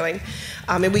conversation going.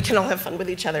 And we can all have fun with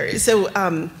each other. So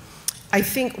I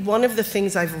think one of the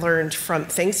things I've learned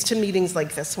thanks to meetings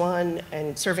like this one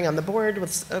and serving on the board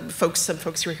with some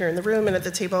folks who are here in the room and at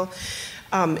the table,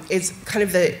 is kind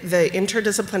of the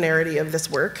interdisciplinarity of this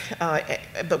work,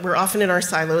 but we're often in our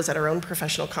silos at our own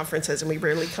professional conferences, and we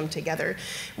rarely come together.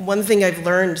 One thing I've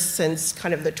learned since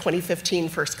kind of the 2015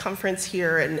 first conference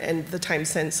here and the time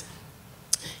since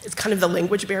is kind of the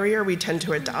language barrier we tend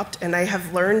to adopt. And I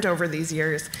have learned over these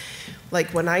years, like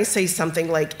when I say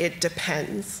something like, it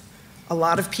depends, a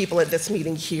lot of people at this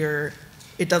meeting here,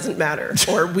 it doesn't matter,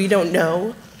 or we don't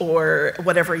know, or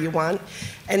whatever you want.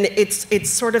 And it's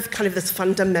sort of kind of this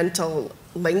fundamental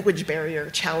language barrier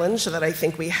challenge that I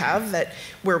think we have, that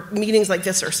where meetings like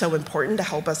this are so important to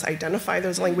help us identify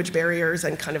those language barriers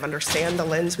and kind of understand the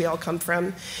lens we all come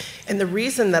from. And the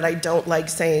reason that I don't like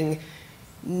saying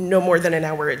no more than an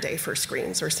hour a day for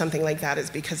screens or something like that is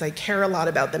because I care a lot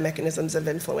about the mechanisms of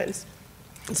influence.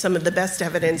 Some of the best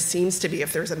evidence seems to be,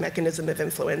 if there's a mechanism of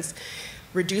influence,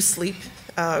 reduced sleep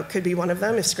could be one of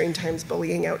them, if screen time's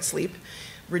bullying out sleep,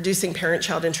 reducing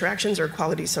parent-child interactions or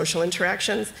quality social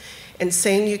interactions, and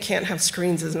saying you can't have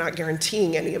screens is not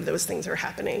guaranteeing any of those things are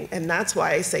happening. And that's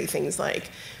why I say things like,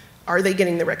 are they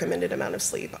getting the recommended amount of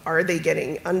sleep? Are they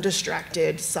getting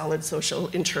undistracted, solid social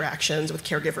interactions with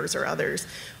caregivers or others?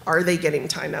 Are they getting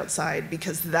time outside?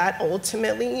 Because that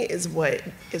ultimately is what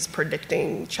is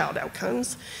predicting child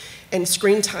outcomes. And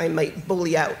screen time might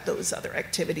bully out those other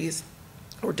activities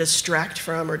or distract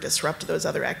from or disrupt those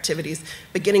other activities.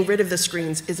 But getting rid of the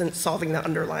screens isn't solving the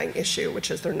underlying issue,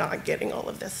 which is they're not getting all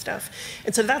of this stuff.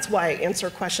 And so that's why I answer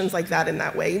questions like that in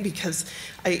that way, because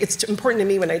it's important to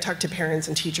me when I talk to parents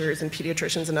and teachers and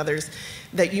pediatricians and others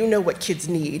that you know what kids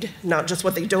need, not just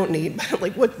what they don't need, but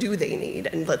like what do they need?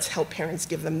 And let's help parents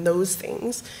give them those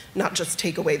things, not just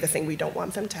take away the thing we don't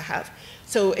want them to have.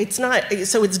 So it's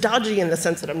dodgy in the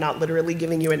sense that I'm not literally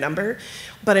giving you a number,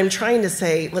 but I'm trying to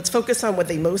say, let's focus on what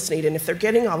they most need, and if they're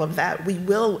getting all of that, we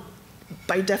will,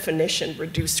 by definition,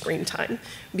 reduce screen time,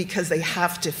 because they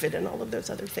have to fit in all of those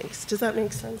other things. Does that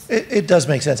make sense? It does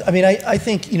make sense. I mean, I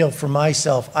think, for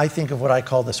myself, I think of what I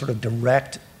call the sort of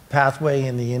direct pathway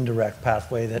and the indirect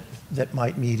pathway that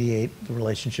might mediate the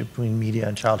relationship between media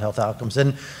and child health outcomes.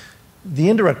 And the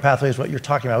indirect pathway is what you're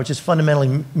talking about, which is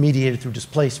fundamentally mediated through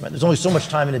displacement. There's only so much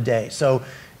time in a day. So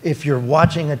if you're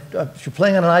watching, if you're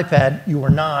playing on an iPad, you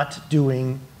are not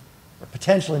doing, or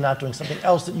potentially not doing something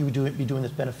else that you would be doing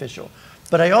that's beneficial.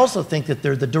 But I also think that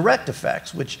there are the direct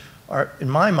effects, which are,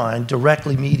 in my mind,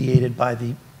 directly mediated by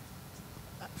the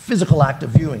physical act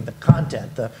of viewing, the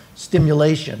content, the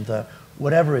stimulation, the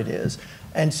whatever it is.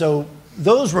 And so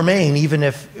those remain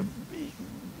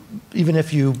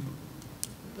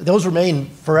those remain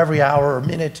for every hour or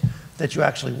minute that you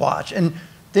actually watch. And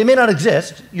they may not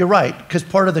exist, you're right, because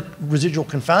part of the residual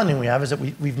confounding we have is that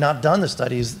we've not done the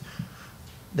studies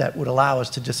that would allow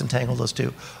us to disentangle those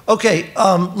two. Okay,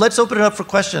 let's open it up for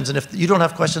questions. And if you don't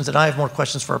have questions, then I have more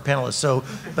questions for our panelists.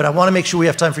 But I want to make sure we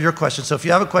have time for your questions. So if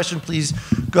you have a question, please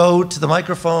go to the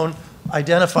microphone,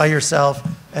 identify yourself,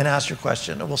 and ask your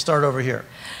question. And we'll start over here.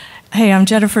 Hey, I'm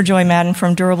Jennifer Joy Madden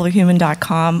from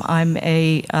durablehuman.com. I'm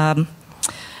a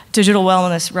digital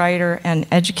wellness writer and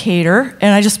educator.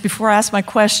 And before I ask my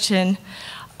question,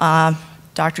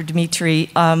 Dr. Dimitri,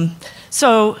 playpens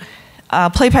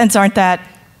aren't that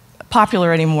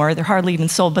popular anymore. They're hardly even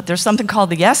sold, but there's something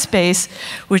called the Yes Space,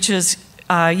 which is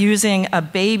using a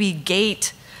baby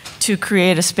gate to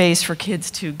create a space for kids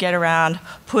to get around,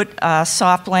 put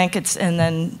soft blankets and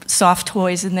then soft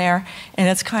toys in there. And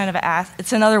it's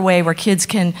it's another way where kids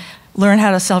can learn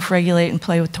how to self-regulate and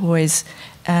play with toys.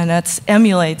 And that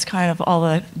emulates kind of all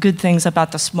the good things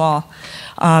about the small.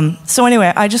 So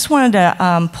anyway, I just wanted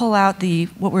to pull out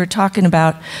what we were talking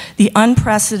about, the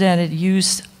unprecedented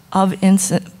use of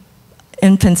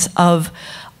infants of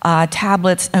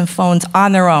tablets and phones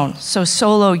on their own, so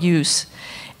solo use.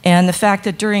 And the fact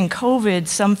that during COVID,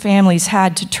 some families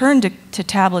had to turn to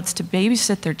tablets to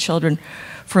babysit their children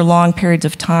for long periods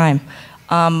of time.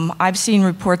 I've seen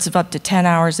reports of up to 10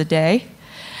 hours a day.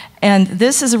 And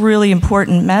this is a really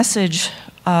important message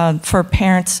for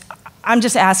parents I'm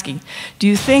just asking, do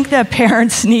you think that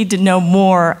parents need to know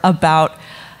more about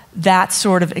that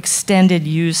sort of extended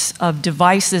use of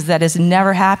devices that has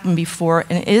never happened before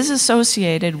and is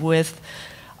associated with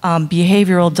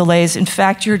behavioral delays? In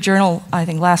fact, your journal, I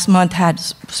think last month, had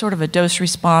sort of a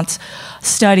dose-response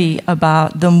study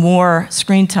about the more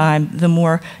screen time, the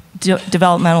more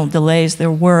developmental delays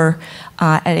there were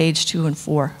at age 2 and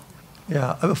 4.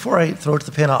 Yeah, before I throw it to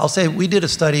the panel, I'll say we did a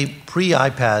study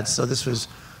pre-iPads, so this was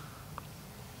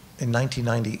in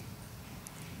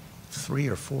 1993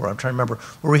 or 4, I'm trying to remember,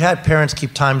 where we had parents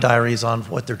keep time diaries on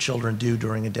what their children do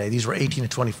during a day. These were 18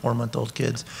 to 24-month-old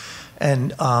kids.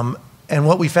 And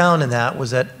what we found in that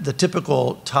was that the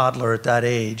typical toddler at that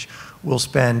age will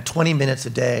spend 20 minutes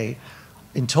a day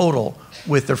in total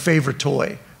with their favorite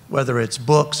toy, whether it's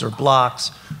books or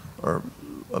blocks or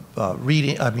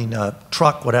reading,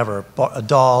 truck, whatever, a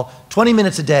doll, 20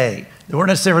 minutes a day. They weren't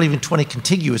necessarily even 20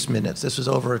 contiguous minutes. This was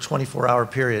over a 24-hour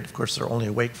period. Of course, they're only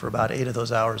awake for about 8 of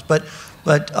those hours. But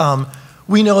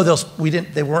we know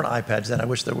they weren't iPads then, I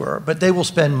wish there were, but they will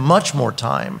spend much more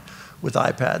time with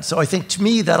iPads. So I think to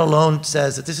me that alone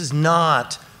says that this is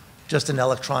not just an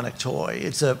electronic toy.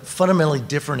 It's a fundamentally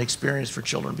different experience for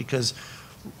children because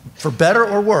for better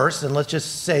or worse, and let's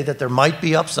just say that there might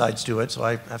be upsides to it, so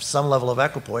I have some level of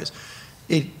equipoise,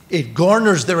 it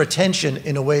garners their attention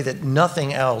in a way that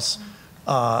nothing else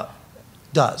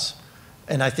does.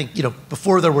 And I think,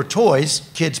 before there were toys,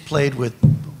 kids played with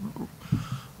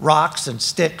rocks and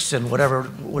sticks and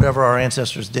whatever our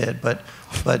ancestors did, but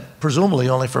presumably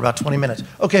only for about 20 minutes.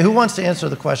 Okay, who wants to answer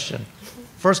the question?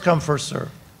 First come, first serve.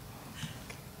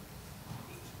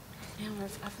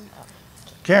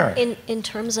 Karen. In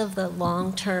terms of the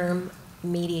long-term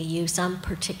media use, I'm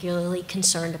particularly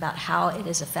concerned about how it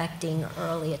is affecting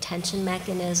early attention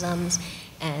mechanisms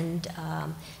and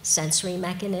sensory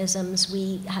mechanisms.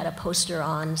 We had a poster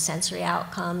on sensory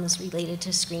outcomes related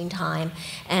to screen time,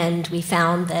 and we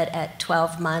found that at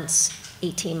 12 months,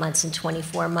 18 months, and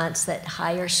 24 months, that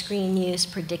higher screen use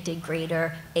predicted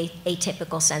greater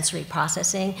atypical sensory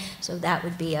processing. So that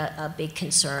would be a big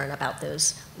concern about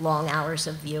those long hours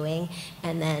of viewing.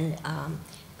 And then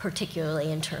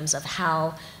particularly in terms of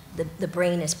how the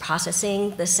brain is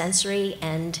processing the sensory,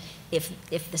 and if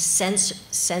the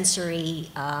sensory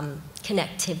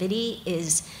connectivity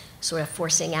is sort of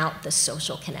forcing out the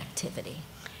social connectivity.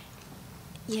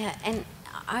 Yeah, and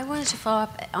I wanted to follow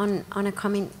up on a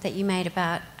comment that you made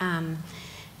about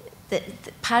the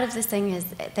part of the thing is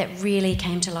that really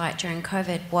came to light during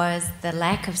COVID was the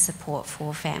lack of support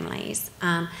for families.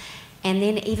 And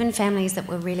then even families that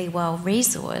were really well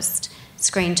resourced,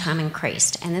 screen time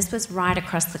increased. And this was right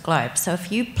across the globe. So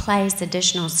if you place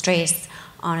additional stress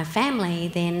on a family,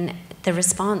 then the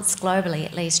response globally,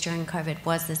 at least during COVID,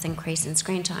 was this increase in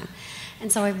screen time.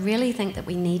 And so I really think that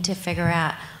we need to figure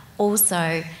out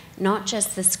also not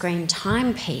just the screen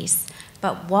time piece,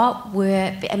 but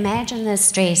imagine the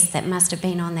stress that must have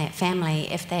been on that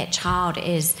family if that child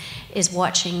is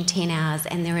watching 10 hours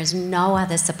and there is no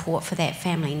other support for that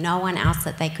family, no one else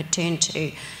that they could turn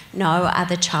to, no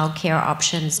other childcare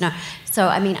options. No. So,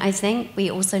 I think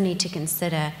we also need to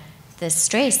consider the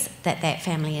stress that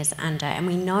family is under, and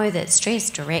we know that stress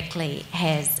directly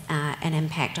has an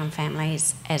impact on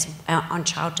families on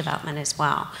child development as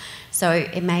well. So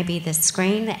it may be the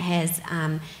screen that has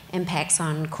impacts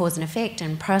on cause and effect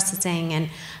and processing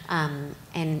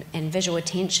and visual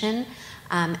attention,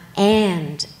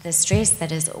 and the stress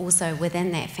that is also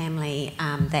within that family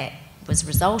that was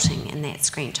resulting in that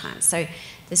screen time. So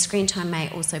the screen time may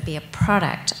also be a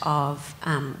product of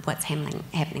what's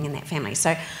happening in that family.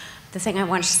 So the thing I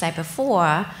wanted to say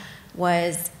before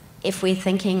was if we're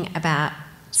thinking about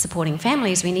supporting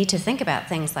families, we need to think about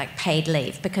things like paid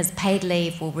leave, because paid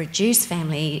leave will reduce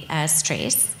family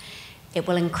stress. It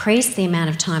will increase the amount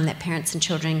of time that parents and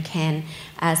children can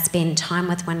spend time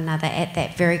with one another at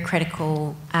that very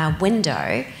critical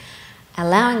window,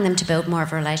 allowing them to build more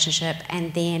of a relationship.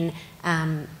 And then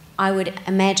I would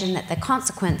imagine that the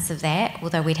consequence of that,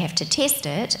 although we'd have to test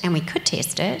it, and we could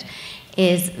test it,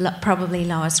 is probably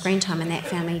lower screen time in that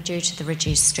family due to the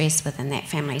reduced stress within that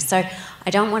family. So I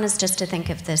don't want us just to think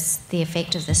of the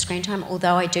effect of the screen time,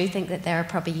 although I do think that there are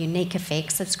probably unique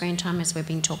effects of screen time as we've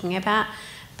been talking about,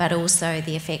 but also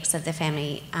the effects of the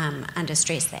family under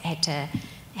stress that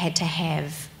had to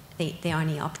have the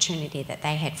only opportunity that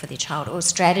they had for their child, or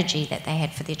strategy that they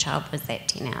had for their child, was that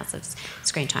 10 hours of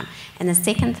screen time. And the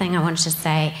second thing I wanted to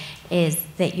say is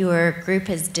that your group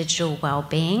is digital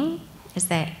wellbeing. Is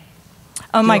that...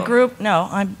 my group,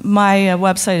 no. My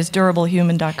website is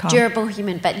durablehuman.com. Durable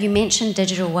Human, but you mentioned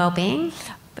digital well-being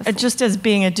before. Just as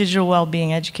being a digital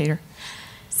well-being educator.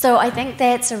 So I think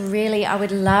that's I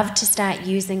would love to start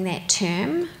using that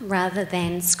term rather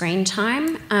than screen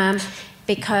time,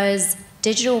 because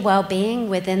digital well-being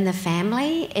within the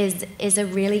family is a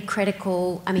really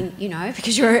critical, I mean, you know,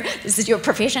 because this is your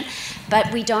profession,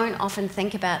 but we don't often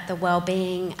think about the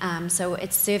well-being, so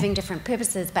it's serving different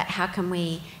purposes, but how can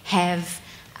we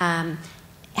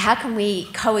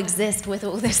coexist with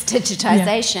all this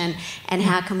digitization, and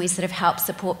how can we sort of help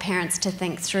support parents to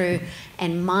think through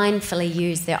and mindfully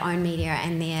use their own media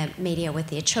and their media with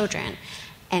their children.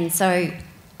 And so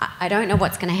I don't know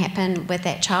what's going to happen with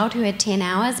that child who had 10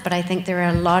 hours, but I think there are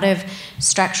a lot of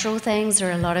structural things, there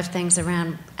are a lot of things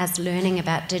around us learning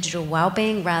about digital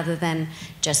well-being rather than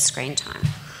just screen time.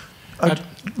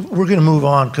 We're going to move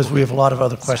on because we have a lot of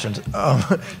other questions.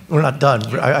 We're not done.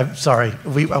 I'm sorry.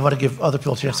 I want to give other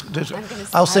people a chance.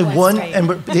 I'll say one,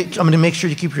 and I'm going to make sure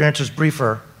you keep your answers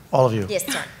briefer, all of you.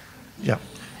 Yes, sir. Yeah.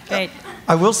 Great.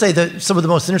 I will say that some of the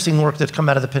most interesting work that's come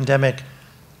out of the pandemic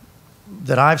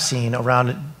that I've seen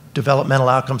around developmental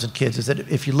outcomes in kids is that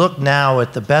if you look now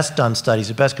at the best done studies,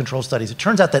 the best controlled studies, it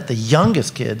turns out that the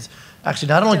youngest kids actually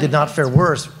not only did not fare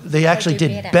worse, they actually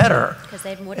did better.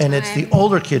 And it's the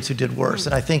older kids who did worse.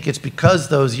 And I think it's because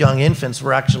those young infants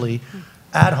were actually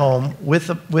at home with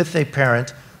a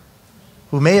parent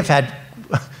who may have had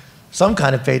some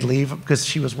kind of paid leave because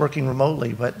she was working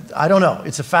remotely, but I don't know.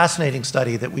 It's a fascinating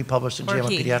study that we published in JAMA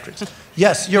Pediatrics.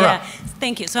 Yes, you're up.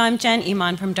 Thank you. So I'm Jen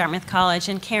Iman from Dartmouth College,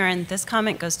 and Karen, this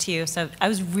comment goes to you. So I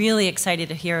was really excited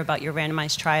to hear about your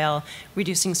randomized trial,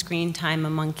 reducing screen time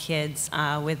among kids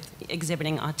with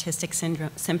exhibiting autistic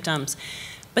symptoms.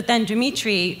 But then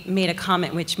Dimitri made a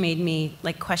comment which made me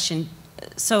question.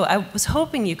 So I was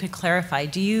hoping you could clarify.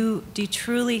 Do you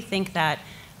truly think that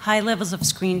high levels of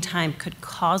screen time could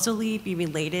causally be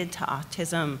related to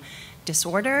autism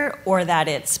disorder, or that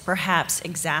it's perhaps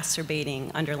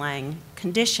exacerbating underlying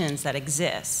conditions that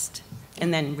exist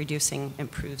and then reducing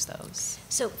improves those?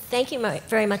 So thank you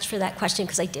very much for that question,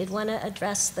 because I did want to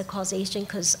address the causation,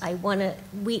 because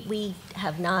we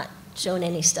have not shown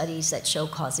any studies that show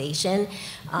causation.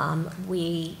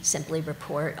 We simply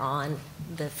report on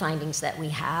the findings that we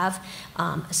have.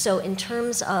 So in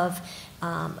terms of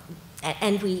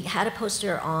and we had a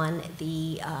poster on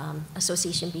the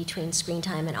association between screen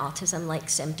time and autism-like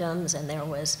symptoms, and there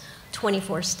was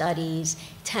 24 studies.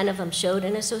 10 of them showed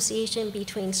an association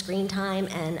between screen time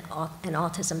and an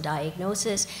autism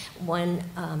diagnosis.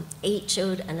 8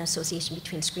 showed an association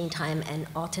between screen time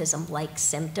and autism-like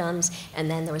symptoms, and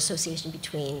then there was association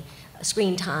between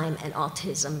screen time and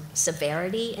autism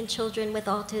severity in children with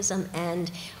autism, and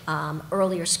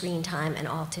earlier screen time and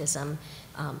autism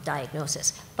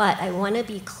diagnosis. But I want to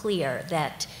be clear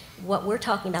that what we're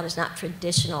talking about is not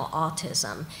traditional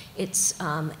autism. It's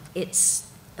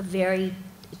very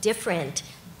different,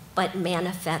 but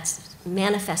manifests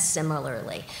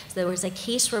similarly. So there was a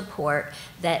case report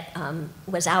that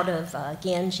was out of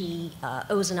Ganji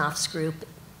Ozanoff's group,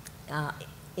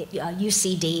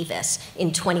 UC Davis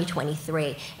in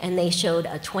 2023, and they showed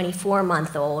a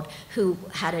 24-month-old who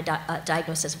had a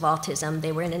diagnosis of autism.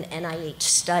 They were in an NIH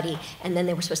study, and then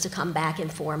they were supposed to come back in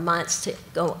 4 months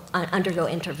to undergo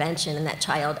intervention, and that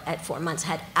child at 4 months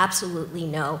had absolutely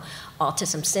no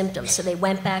autism symptoms. So they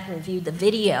went back and reviewed the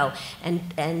video,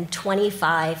 and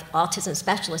 25 autism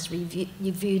specialists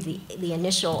reviewed the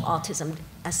initial autism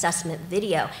assessment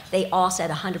video. They all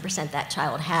said 100% that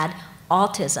child had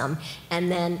autism,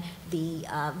 and then the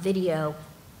video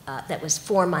that was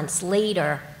 4 months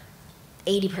later,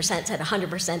 80% said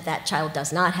 100% that child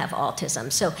does not have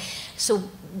autism. So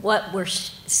what we're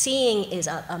seeing is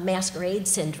a masquerade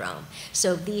syndrome.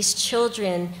 So these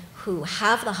children who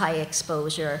have the high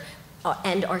exposure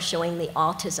and are showing the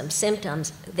autism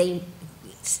symptoms, they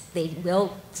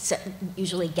will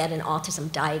usually get an autism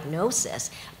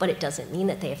diagnosis, but it doesn't mean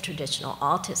that they have traditional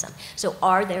autism. So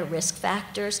are there risk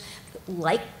factors?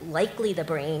 Likely the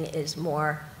brain is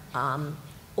more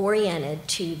oriented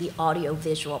to the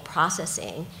audio-visual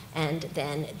processing, and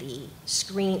then the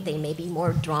screen, they may be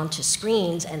more drawn to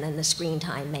screens, and then the screen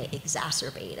time may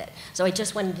exacerbate it. So I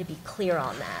just wanted to be clear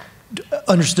on that.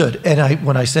 Understood. And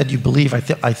when I said you believe, if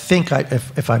I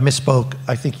misspoke,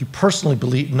 I think you personally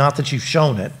believe, not that you've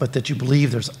shown it, but that you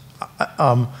believe there's,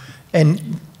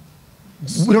 and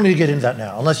we don't need to get into that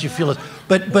now, unless you feel it.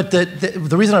 But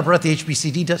the reason I brought the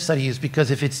HBCD study is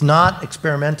because if it's not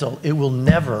experimental, it will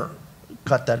never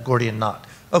cut that Gordian knot.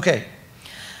 Okay.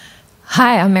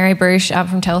 Hi, I'm Mary Bruce. I'm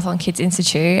from Telethon Kids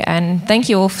Institute, and thank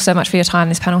you all so much for your time.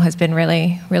 This panel has been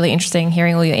really, really interesting,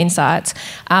 hearing all your insights.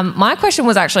 My question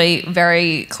was actually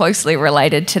very closely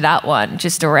related to that one,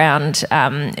 just around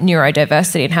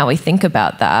neurodiversity and how we think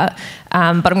about that. But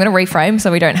I'm going to reframe so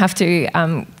we don't have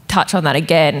to touch on that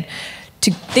again.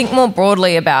 To think more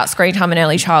broadly about screen time in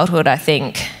early childhood, I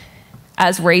think,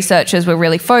 as researchers, we're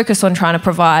really focused on trying to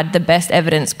provide the best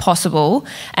evidence possible.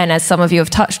 And as some of you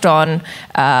have touched on,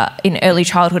 in early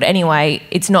childhood anyway,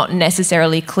 it's not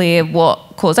necessarily clear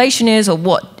what causation is or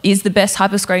what is the best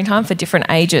type of screen time for different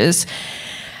ages.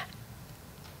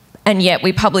 And yet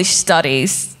we publish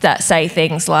studies that say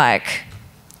things like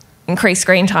increased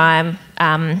screen time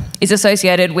is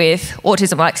associated with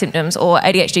autism-like symptoms or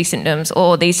ADHD symptoms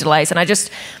or these delays. And I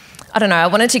don't know, I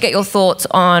wanted to get your thoughts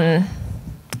on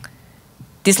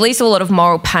this leads to a lot of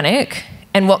moral panic,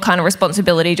 and what kind of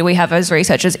responsibility do we have as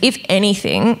researchers, if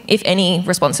anything, if any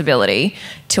responsibility,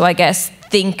 to, I guess,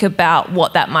 think about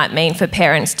what that might mean for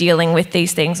parents dealing with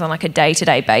these things on like a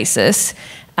day-to-day basis,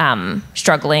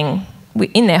 struggling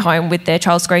in their home with their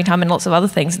child's screen time and lots of other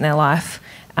things in their life.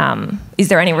 Is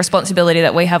there any responsibility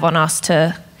that we have on us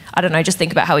to, I don't know, just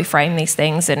think about how we frame these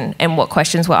things and what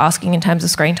questions we're asking in terms of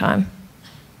screen time?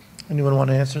 Anyone want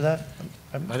to answer that?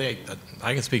 I think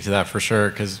I can speak to that for sure,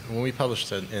 because when we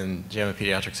published it in JAMA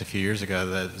Pediatrics a few years ago,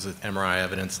 that was MRI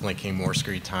evidence linking more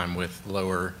screen time with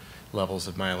lower levels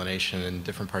of myelination in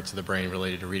different parts of the brain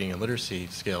related to reading and literacy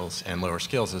skills and lower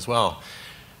skills as well.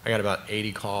 I got about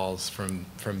 80 calls from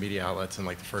media outlets in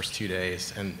like the first 2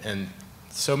 days, and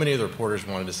so many of the reporters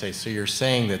wanted to say, so you're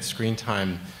saying that screen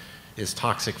time is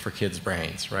toxic for kids'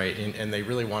 brains, right? And they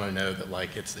really want to know that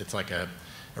like it's like a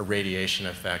radiation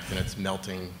effect and it's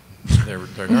melting their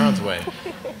neurons away.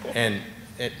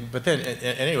 But then,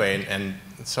 anyway, and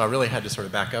so I really had to sort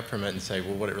of back up from it and say,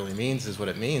 well, what it really means is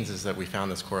that we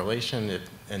found this correlation,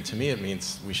 and to me it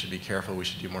means we should be careful, we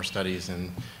should do more studies,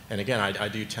 and again, I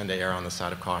do tend to err on the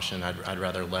side of caution. I'd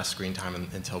rather less screen time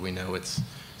until we know it's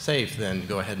safe than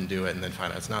go ahead and do it and then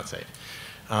find out it's not safe.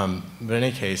 But in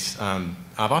any case,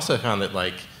 I've also found that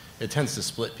like, it tends to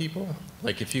split people.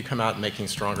 Like if you come out making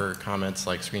stronger comments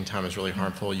like screen time is really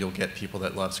harmful, you'll get people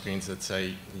that love screens that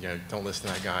say, you know, don't listen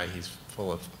to that guy, he's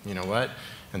full of, you know what?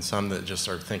 And some that just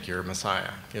sort of think you're a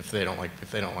messiah if they don't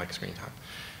like screen time.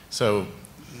 So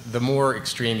the more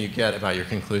extreme you get about your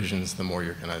conclusions, the more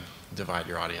you're going to divide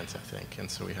your audience, I think.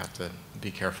 And so we have to be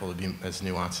careful to be as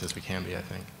nuanced as we can be, I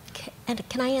think. And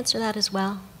can I answer that as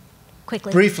well,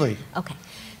 quickly? Briefly. Okay.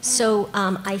 So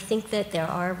I think that there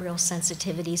are real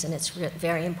sensitivities, and it's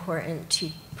very important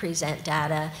to present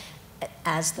data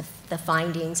as the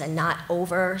findings and not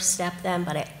overstep them.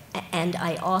 And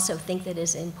I also think that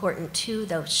it's important to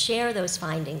share those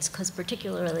findings, because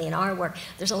particularly in our work,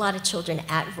 there's a lot of children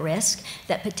at risk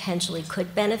that potentially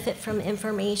could benefit from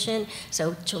information.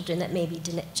 So children that may be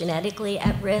genetically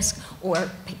at risk, or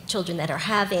children that are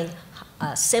having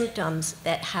symptoms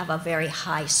that have a very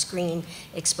high screen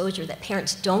exposure, that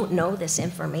parents don't know this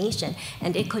information,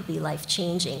 and it could be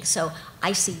life-changing. So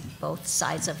I see both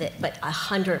sides of it, but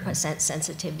 100%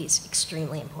 sensitivity is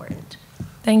extremely important.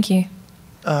 Thank you.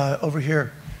 Over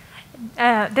here.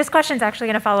 This question is actually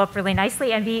going to follow up really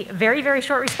nicely and be a very, very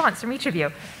short response from each of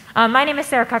you. My name is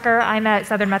Sarah Cucker. I'm at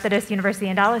Southern Methodist University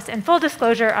in Dallas. And full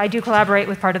disclosure, I do collaborate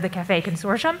with part of the CAFE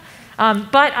consortium.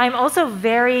 But I'm also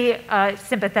very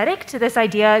sympathetic to this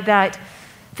idea that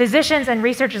physicians and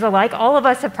researchers alike, all of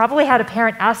us have probably had a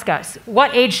parent ask us,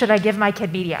 what age should I give my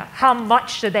kid media? How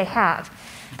much should they have?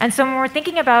 And so when we're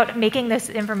thinking about making this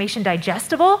information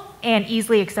digestible and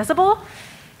easily accessible,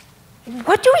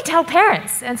 what do we tell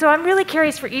parents? And so I'm really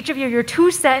curious for each of you, your 2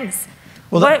 cents.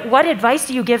 Well, what advice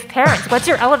do you give parents? What's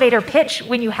your elevator pitch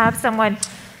when you have someone,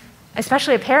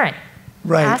 especially a parent,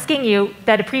 asking you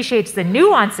that appreciates the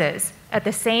nuances at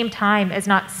the same time as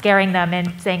not scaring them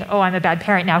and saying, oh, I'm a bad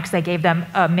parent now because I gave them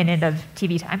a minute of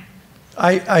TV time?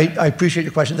 I appreciate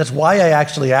your question. That's why I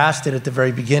actually asked it at the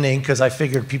very beginning, because I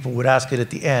figured people would ask it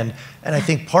at the end. And I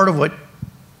think part of what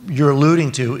you're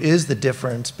alluding to is the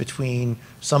difference between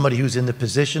somebody who's in the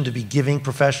position to be giving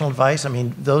professional advice. I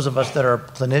mean, those of us that are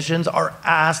clinicians are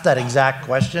asked that exact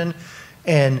question,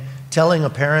 and telling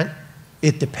a parent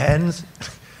it depends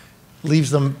leaves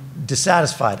them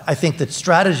dissatisfied. I think that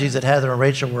strategies that Heather and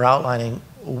Rachel were outlining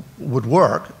would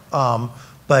work,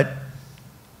 but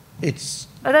it's...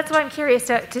 Well, that's why I'm curious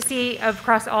to see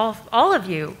across all of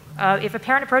you, if a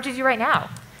parent approaches you right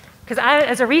now. Because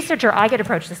as a researcher, I get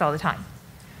approached this all the time.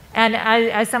 And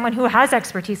as someone who has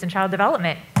expertise in child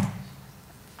development,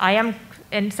 I am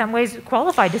in some ways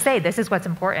qualified to say this is what's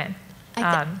important.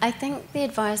 I think the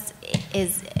advice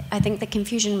is, I think the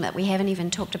confusion that we haven't even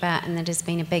talked about and that has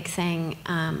been a big thing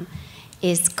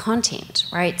is content,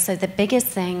 right? So the biggest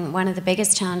thing, one of the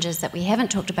biggest challenges that we haven't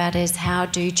talked about is how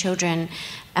do children,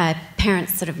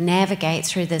 parents sort of navigate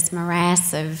through this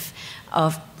morass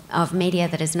of media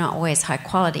that is not always high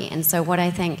quality. And so what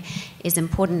I think is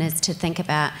important is to think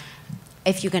about,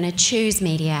 if you're going to choose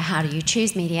media, how do you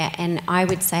choose media? And I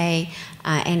would say,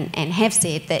 and have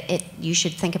said, that you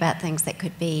should think about things that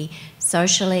could be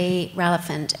socially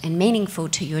relevant and meaningful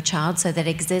to your child, so that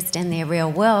exist in their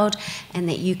real world and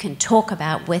that you can talk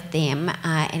about with them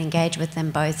and engage with them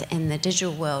both in the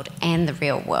digital world and the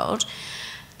real world.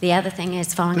 The other thing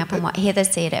is following up on what Heather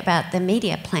said about the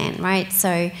media plan, right?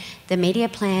 So the media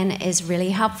plan is really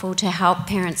helpful to help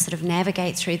parents sort of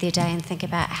navigate through their day and think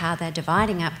about how they're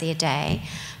dividing up their day,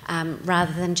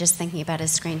 rather than just thinking about a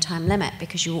screen time limit,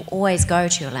 because you will always go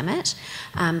to your limit.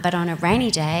 But on a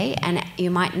rainy day, and you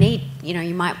might need,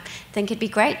 you might think it'd be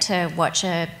great to watch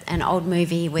an old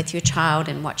movie with your child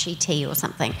and watch ET or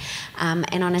something.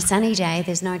 And on a sunny day,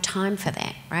 there's no time for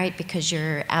that, right? Because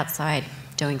you're outside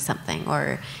doing something,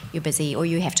 or you're busy, or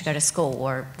you have to go to school,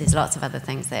 or there's lots of other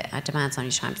things that are demands on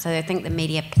your time. So I think the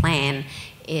media plan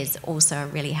is also a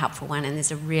really helpful one, and there's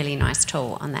a really nice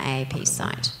tool on the AAP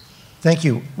site. Thank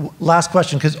you. Last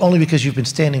question, only because you've been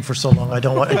standing for so long,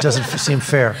 it doesn't seem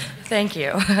fair. Thank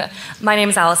you. My name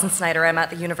is Allison Snyder. I'm at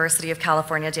the University of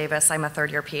California, Davis. I'm a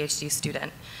third-year PhD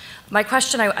student. My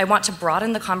question, I want to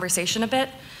broaden the conversation a bit.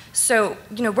 So,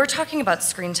 we're talking about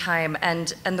screen time,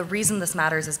 and the reason this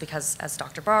matters is because, as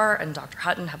Dr. Barr and Dr.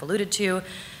 Hutton have alluded to,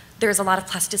 there's a lot of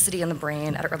plasticity in the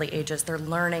brain at early ages. They're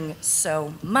learning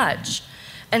so much.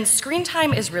 And screen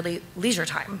time is really leisure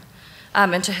time.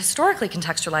 And to historically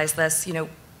contextualize this,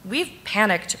 we've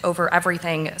panicked over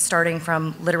everything starting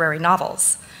from literary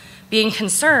novels, being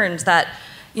concerned that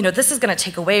this is going to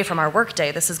take away from our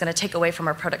workday. This is going to take away from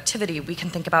our productivity. We can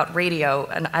think about radio,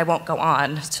 and I won't go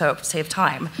on to save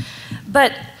time.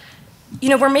 But,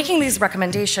 we're making these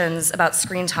recommendations about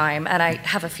screen time, and I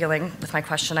have a feeling with my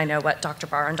question, I know what Dr.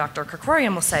 Barr and Dr.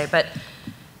 Krikorian will say, but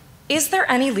is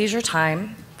there any leisure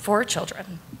time for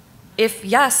children? If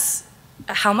yes,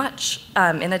 how much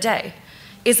in a day?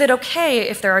 Is it okay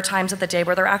if there are times of the day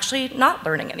where they're actually not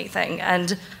learning anything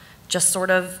and just sort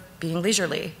of being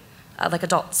leisurely? Like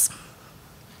adults?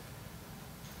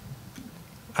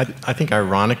 I think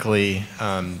ironically,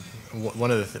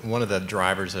 one of the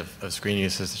drivers of screen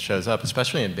use that shows up,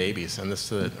 especially in babies, and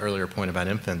this is the earlier point about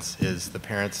infants, is the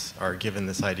parents are given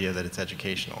this idea that it's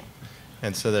educational.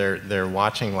 And so they're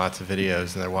watching lots of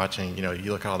videos, and they're watching,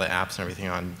 you look at all the apps and everything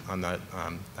on the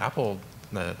Apple,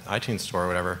 the iTunes store or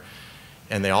whatever,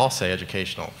 and they all say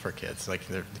educational for kids. Like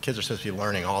the kids are supposed to be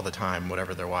learning all the time,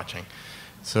 whatever they're watching.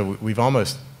 So we've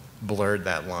almost blurred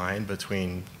that line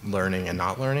between learning and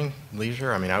not learning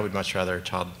leisure. I mean, I would much rather a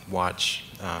child watch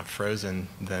Frozen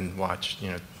than watch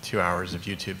 2 hours of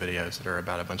YouTube videos that are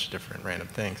about a bunch of different random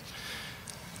things.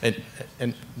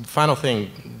 And final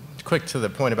thing, quick to the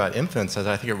point about infants, is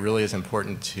I think it really is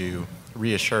important to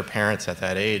reassure parents at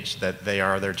that age that they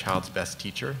are their child's best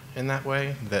teacher in that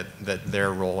way, that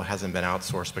their role hasn't been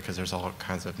outsourced because there's all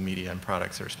kinds of media and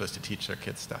products that are supposed to teach their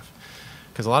kids stuff.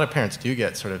 Because a lot of parents do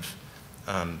get sort of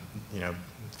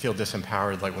feel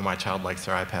disempowered, like when my child likes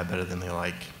their iPad better than they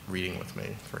like reading with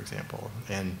me, for example,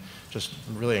 and just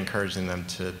really encouraging them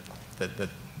that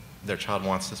their child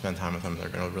wants to spend time with them, they're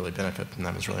going to really benefit from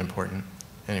them is really important.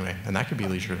 Anyway, and that could be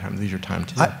leisure time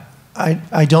too.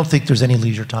 I don't think there's any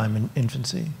leisure time in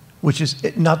infancy, which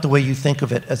is not the way you think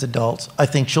of it as adults. I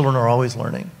think children are always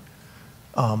learning.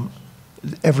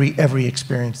 Every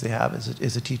experience they have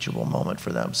is a teachable moment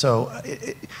for them. So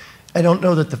I don't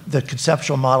know that the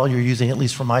conceptual model you're using, at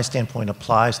least from my standpoint,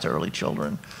 applies to early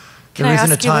children. There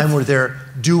isn't a time where they're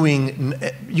doing,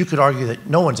 you could argue that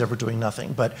no one's ever doing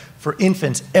nothing, but for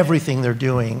infants, everything they're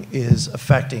doing is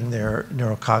affecting their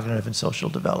neurocognitive and social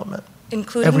development.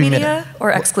 Including media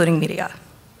or excluding media?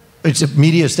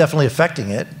 Media is definitely affecting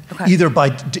it, okay. Either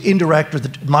by indirect or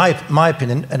my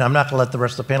opinion, and I'm not going to let the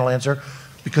rest of the panel answer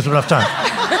because we don't have time.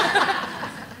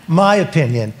 My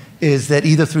opinion is that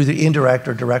either through the indirect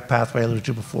or direct pathway I alluded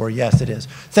to before, yes, it is.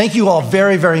 Thank you all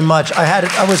very, very much. I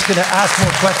was going to ask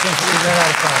more questions, but we ran out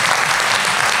of time.